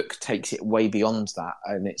this book takes it way beyond that,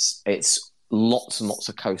 and it's lots and lots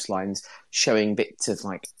of coastlines showing bits of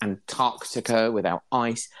like Antarctica without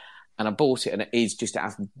ice. And I bought it, and it is just to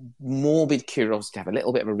have morbid curiosity, to have a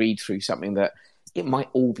little bit of a read through something that it might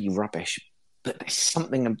all be rubbish, but there's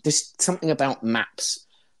something about maps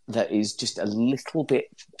that is just a little bit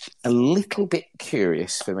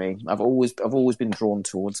curious for me. I've always been drawn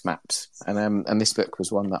towards maps, and this book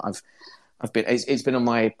was one that it's been on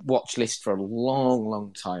my watch list for a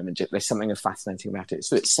long time, and there's something fascinating about it.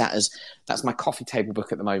 So it's sat as that's my coffee table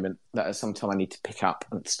book at the moment. That at some time I need to pick up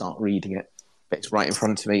and start reading it. But it's right in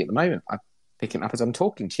front of me at the moment. I'm picking it up as I'm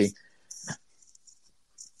talking to you.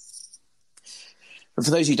 But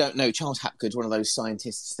for those who don't know, Charles Hapgood's one of those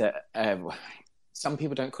scientists that some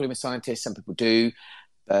people don't call him a scientist, some people do.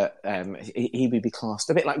 But he would be classed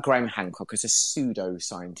a bit like Graham Hancock as a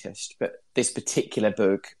pseudo-scientist. But this particular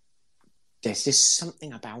book, there's just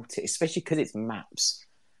something about it, especially because it's maps.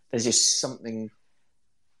 There's just something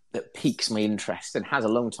that piques my interest and has a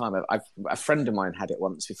long time. A friend of mine had it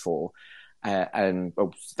once before. And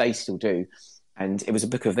they still do, and it was a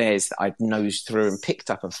book of theirs that I'd nosed through and picked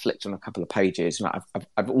up and flicked on a couple of pages, and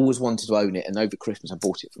I've always wanted to own it, and over Christmas I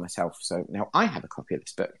bought it for myself, so now I have a copy of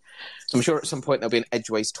this book. So I'm sure at some point there'll be an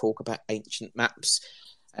Edgeways talk about ancient maps,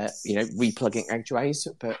 replugging Edgeways,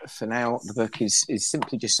 but for now the book is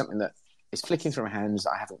simply just something that is flicking through my hands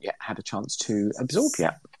that I haven't yet had a chance to absorb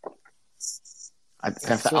yet. I don't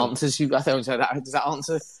know if that answers you. I think does that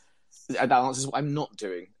answer? That answers what I'm not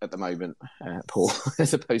doing at the moment, Paul,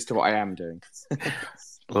 as opposed to what I am doing.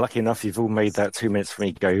 Lucky enough, you've all made that 2 minutes for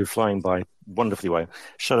me go flying by wonderfully well.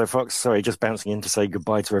 Shadow Fox, sorry, just bouncing in to say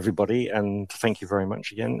goodbye to everybody, and thank you very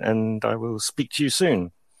much again, and I will speak to you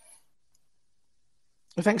soon.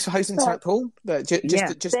 Well, thanks for hosting tonight, Paul. Just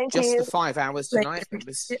the 5 hours tonight.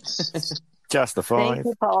 Just the 5. Thank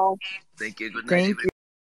you, Paul. Thank you. Good night. Thank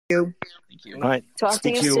you. Thank you. Right. Talk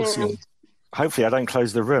Speak to to you you all soon. soon. Hopefully I don't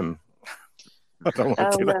close the room. I don't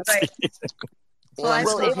want to do that.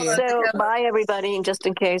 Well, if so, bye everybody, just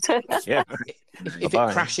in case. Yeah. If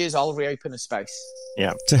it crashes, I'll reopen a space.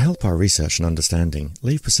 Yeah. To help our research and understanding,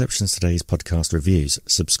 leave Perceptions Today's podcast reviews,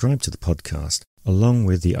 subscribe to the podcast, along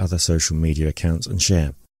with the other social media accounts, and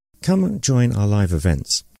share. Come and join our live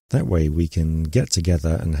events. That way we can get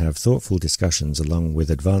together and have thoughtful discussions along with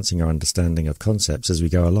advancing our understanding of concepts as we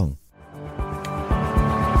go along.